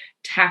could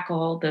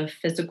tackle the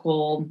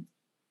physical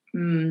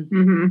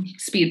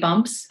speed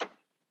bumps.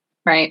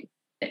 Right.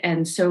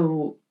 And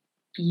so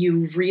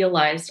you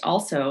realized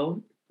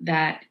also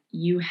that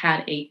you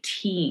had a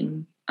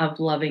team of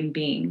loving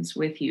beings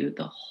with you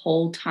the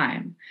whole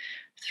time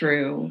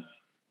through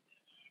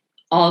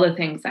all the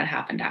things that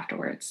happened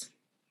afterwards.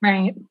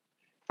 Right.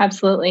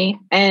 Absolutely.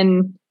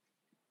 And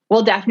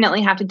we'll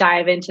definitely have to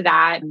dive into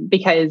that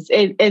because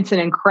it's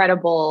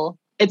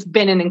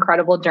been an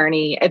incredible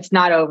journey. It's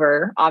not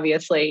over,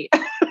 obviously.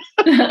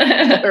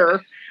 So,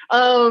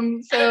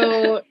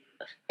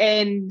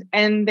 and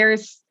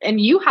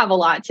you have a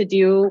lot to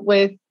do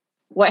with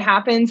what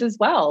happens as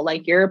well.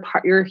 Like you're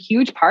a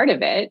huge part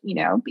of it,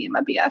 being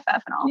my BFF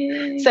and all.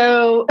 Yay.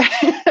 So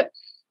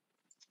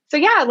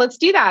yeah, let's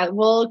do that.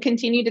 We'll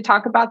continue to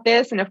talk about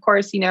this. And of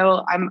course,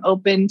 I'm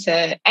open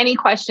to any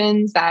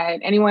questions that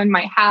anyone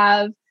might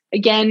have.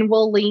 Again,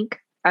 we'll link,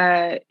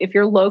 if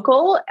you're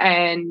local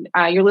and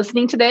you're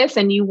listening to this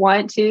and you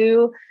want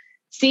to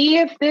see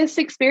if this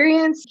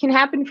experience can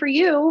happen for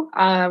you,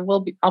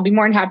 I'll be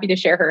more than happy to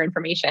share her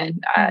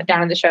information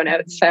down in the show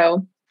notes.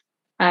 So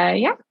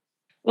yeah.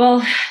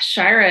 Well,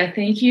 Shira,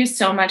 thank you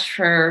so much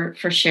for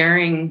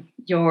sharing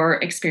your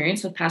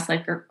experience with past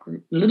life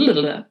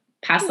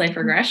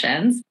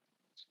regressions.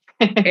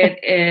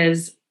 It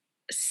is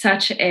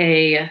such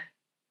a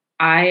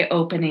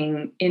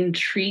eye-opening,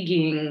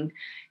 intriguing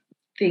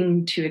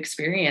thing to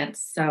experience.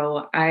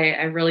 So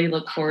I really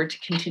look forward to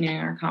continuing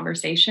our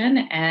conversation.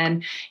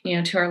 And,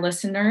 to our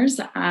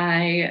listeners,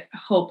 I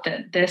hope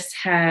that this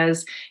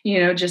has,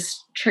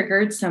 just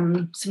triggered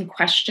some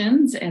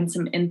questions and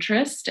some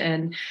interest.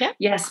 And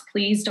yes,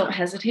 please don't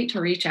hesitate to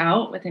reach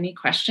out with any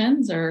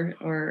questions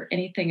or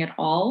anything at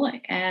all.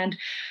 And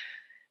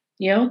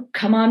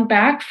come on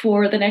back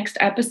for the next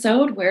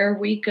episode where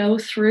we go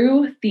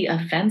through the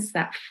events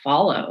that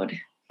followed.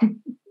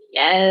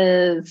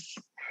 Yes.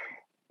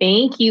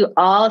 Thank you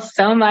all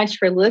so much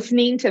for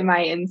listening to my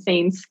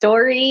insane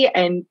story.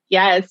 And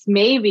yes,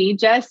 maybe,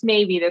 just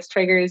maybe this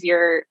triggers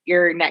your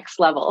next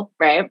level,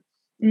 right?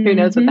 Mm-hmm. Who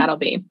knows what that'll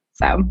be.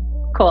 So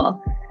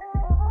cool.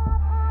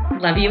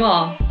 Love you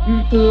all.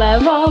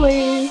 Love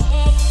always.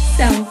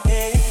 So.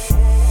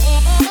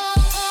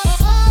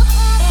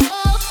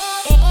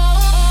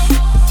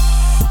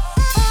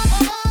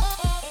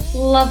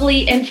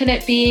 Lovely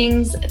infinite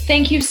beings,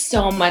 thank you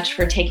so much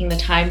for taking the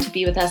time to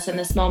be with us in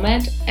this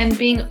moment and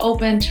being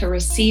open to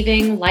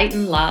receiving light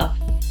and love.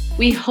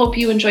 We hope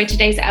you enjoyed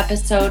today's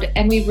episode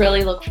and we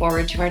really look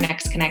forward to our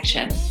next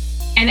connection.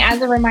 And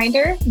as a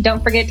reminder,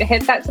 don't forget to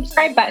hit that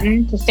subscribe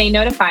button to stay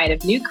notified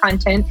of new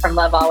content from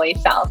Love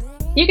Always Self.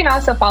 You can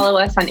also follow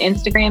us on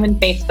Instagram and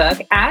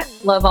Facebook at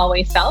Love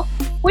Always Self,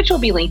 which will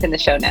be linked in the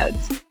show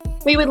notes.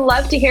 We would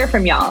love to hear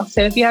from y'all.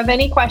 So if you have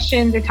any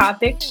questions or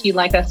topics you'd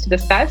like us to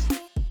discuss,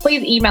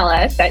 please email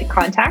us at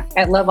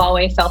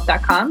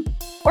contact@lovealwaysself.com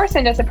or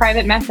send us a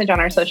private message on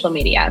our social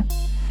media.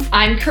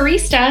 I'm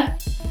Karista.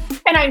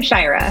 And I'm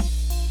Shira.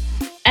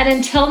 And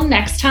until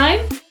next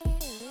time,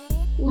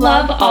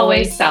 love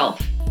always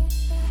self.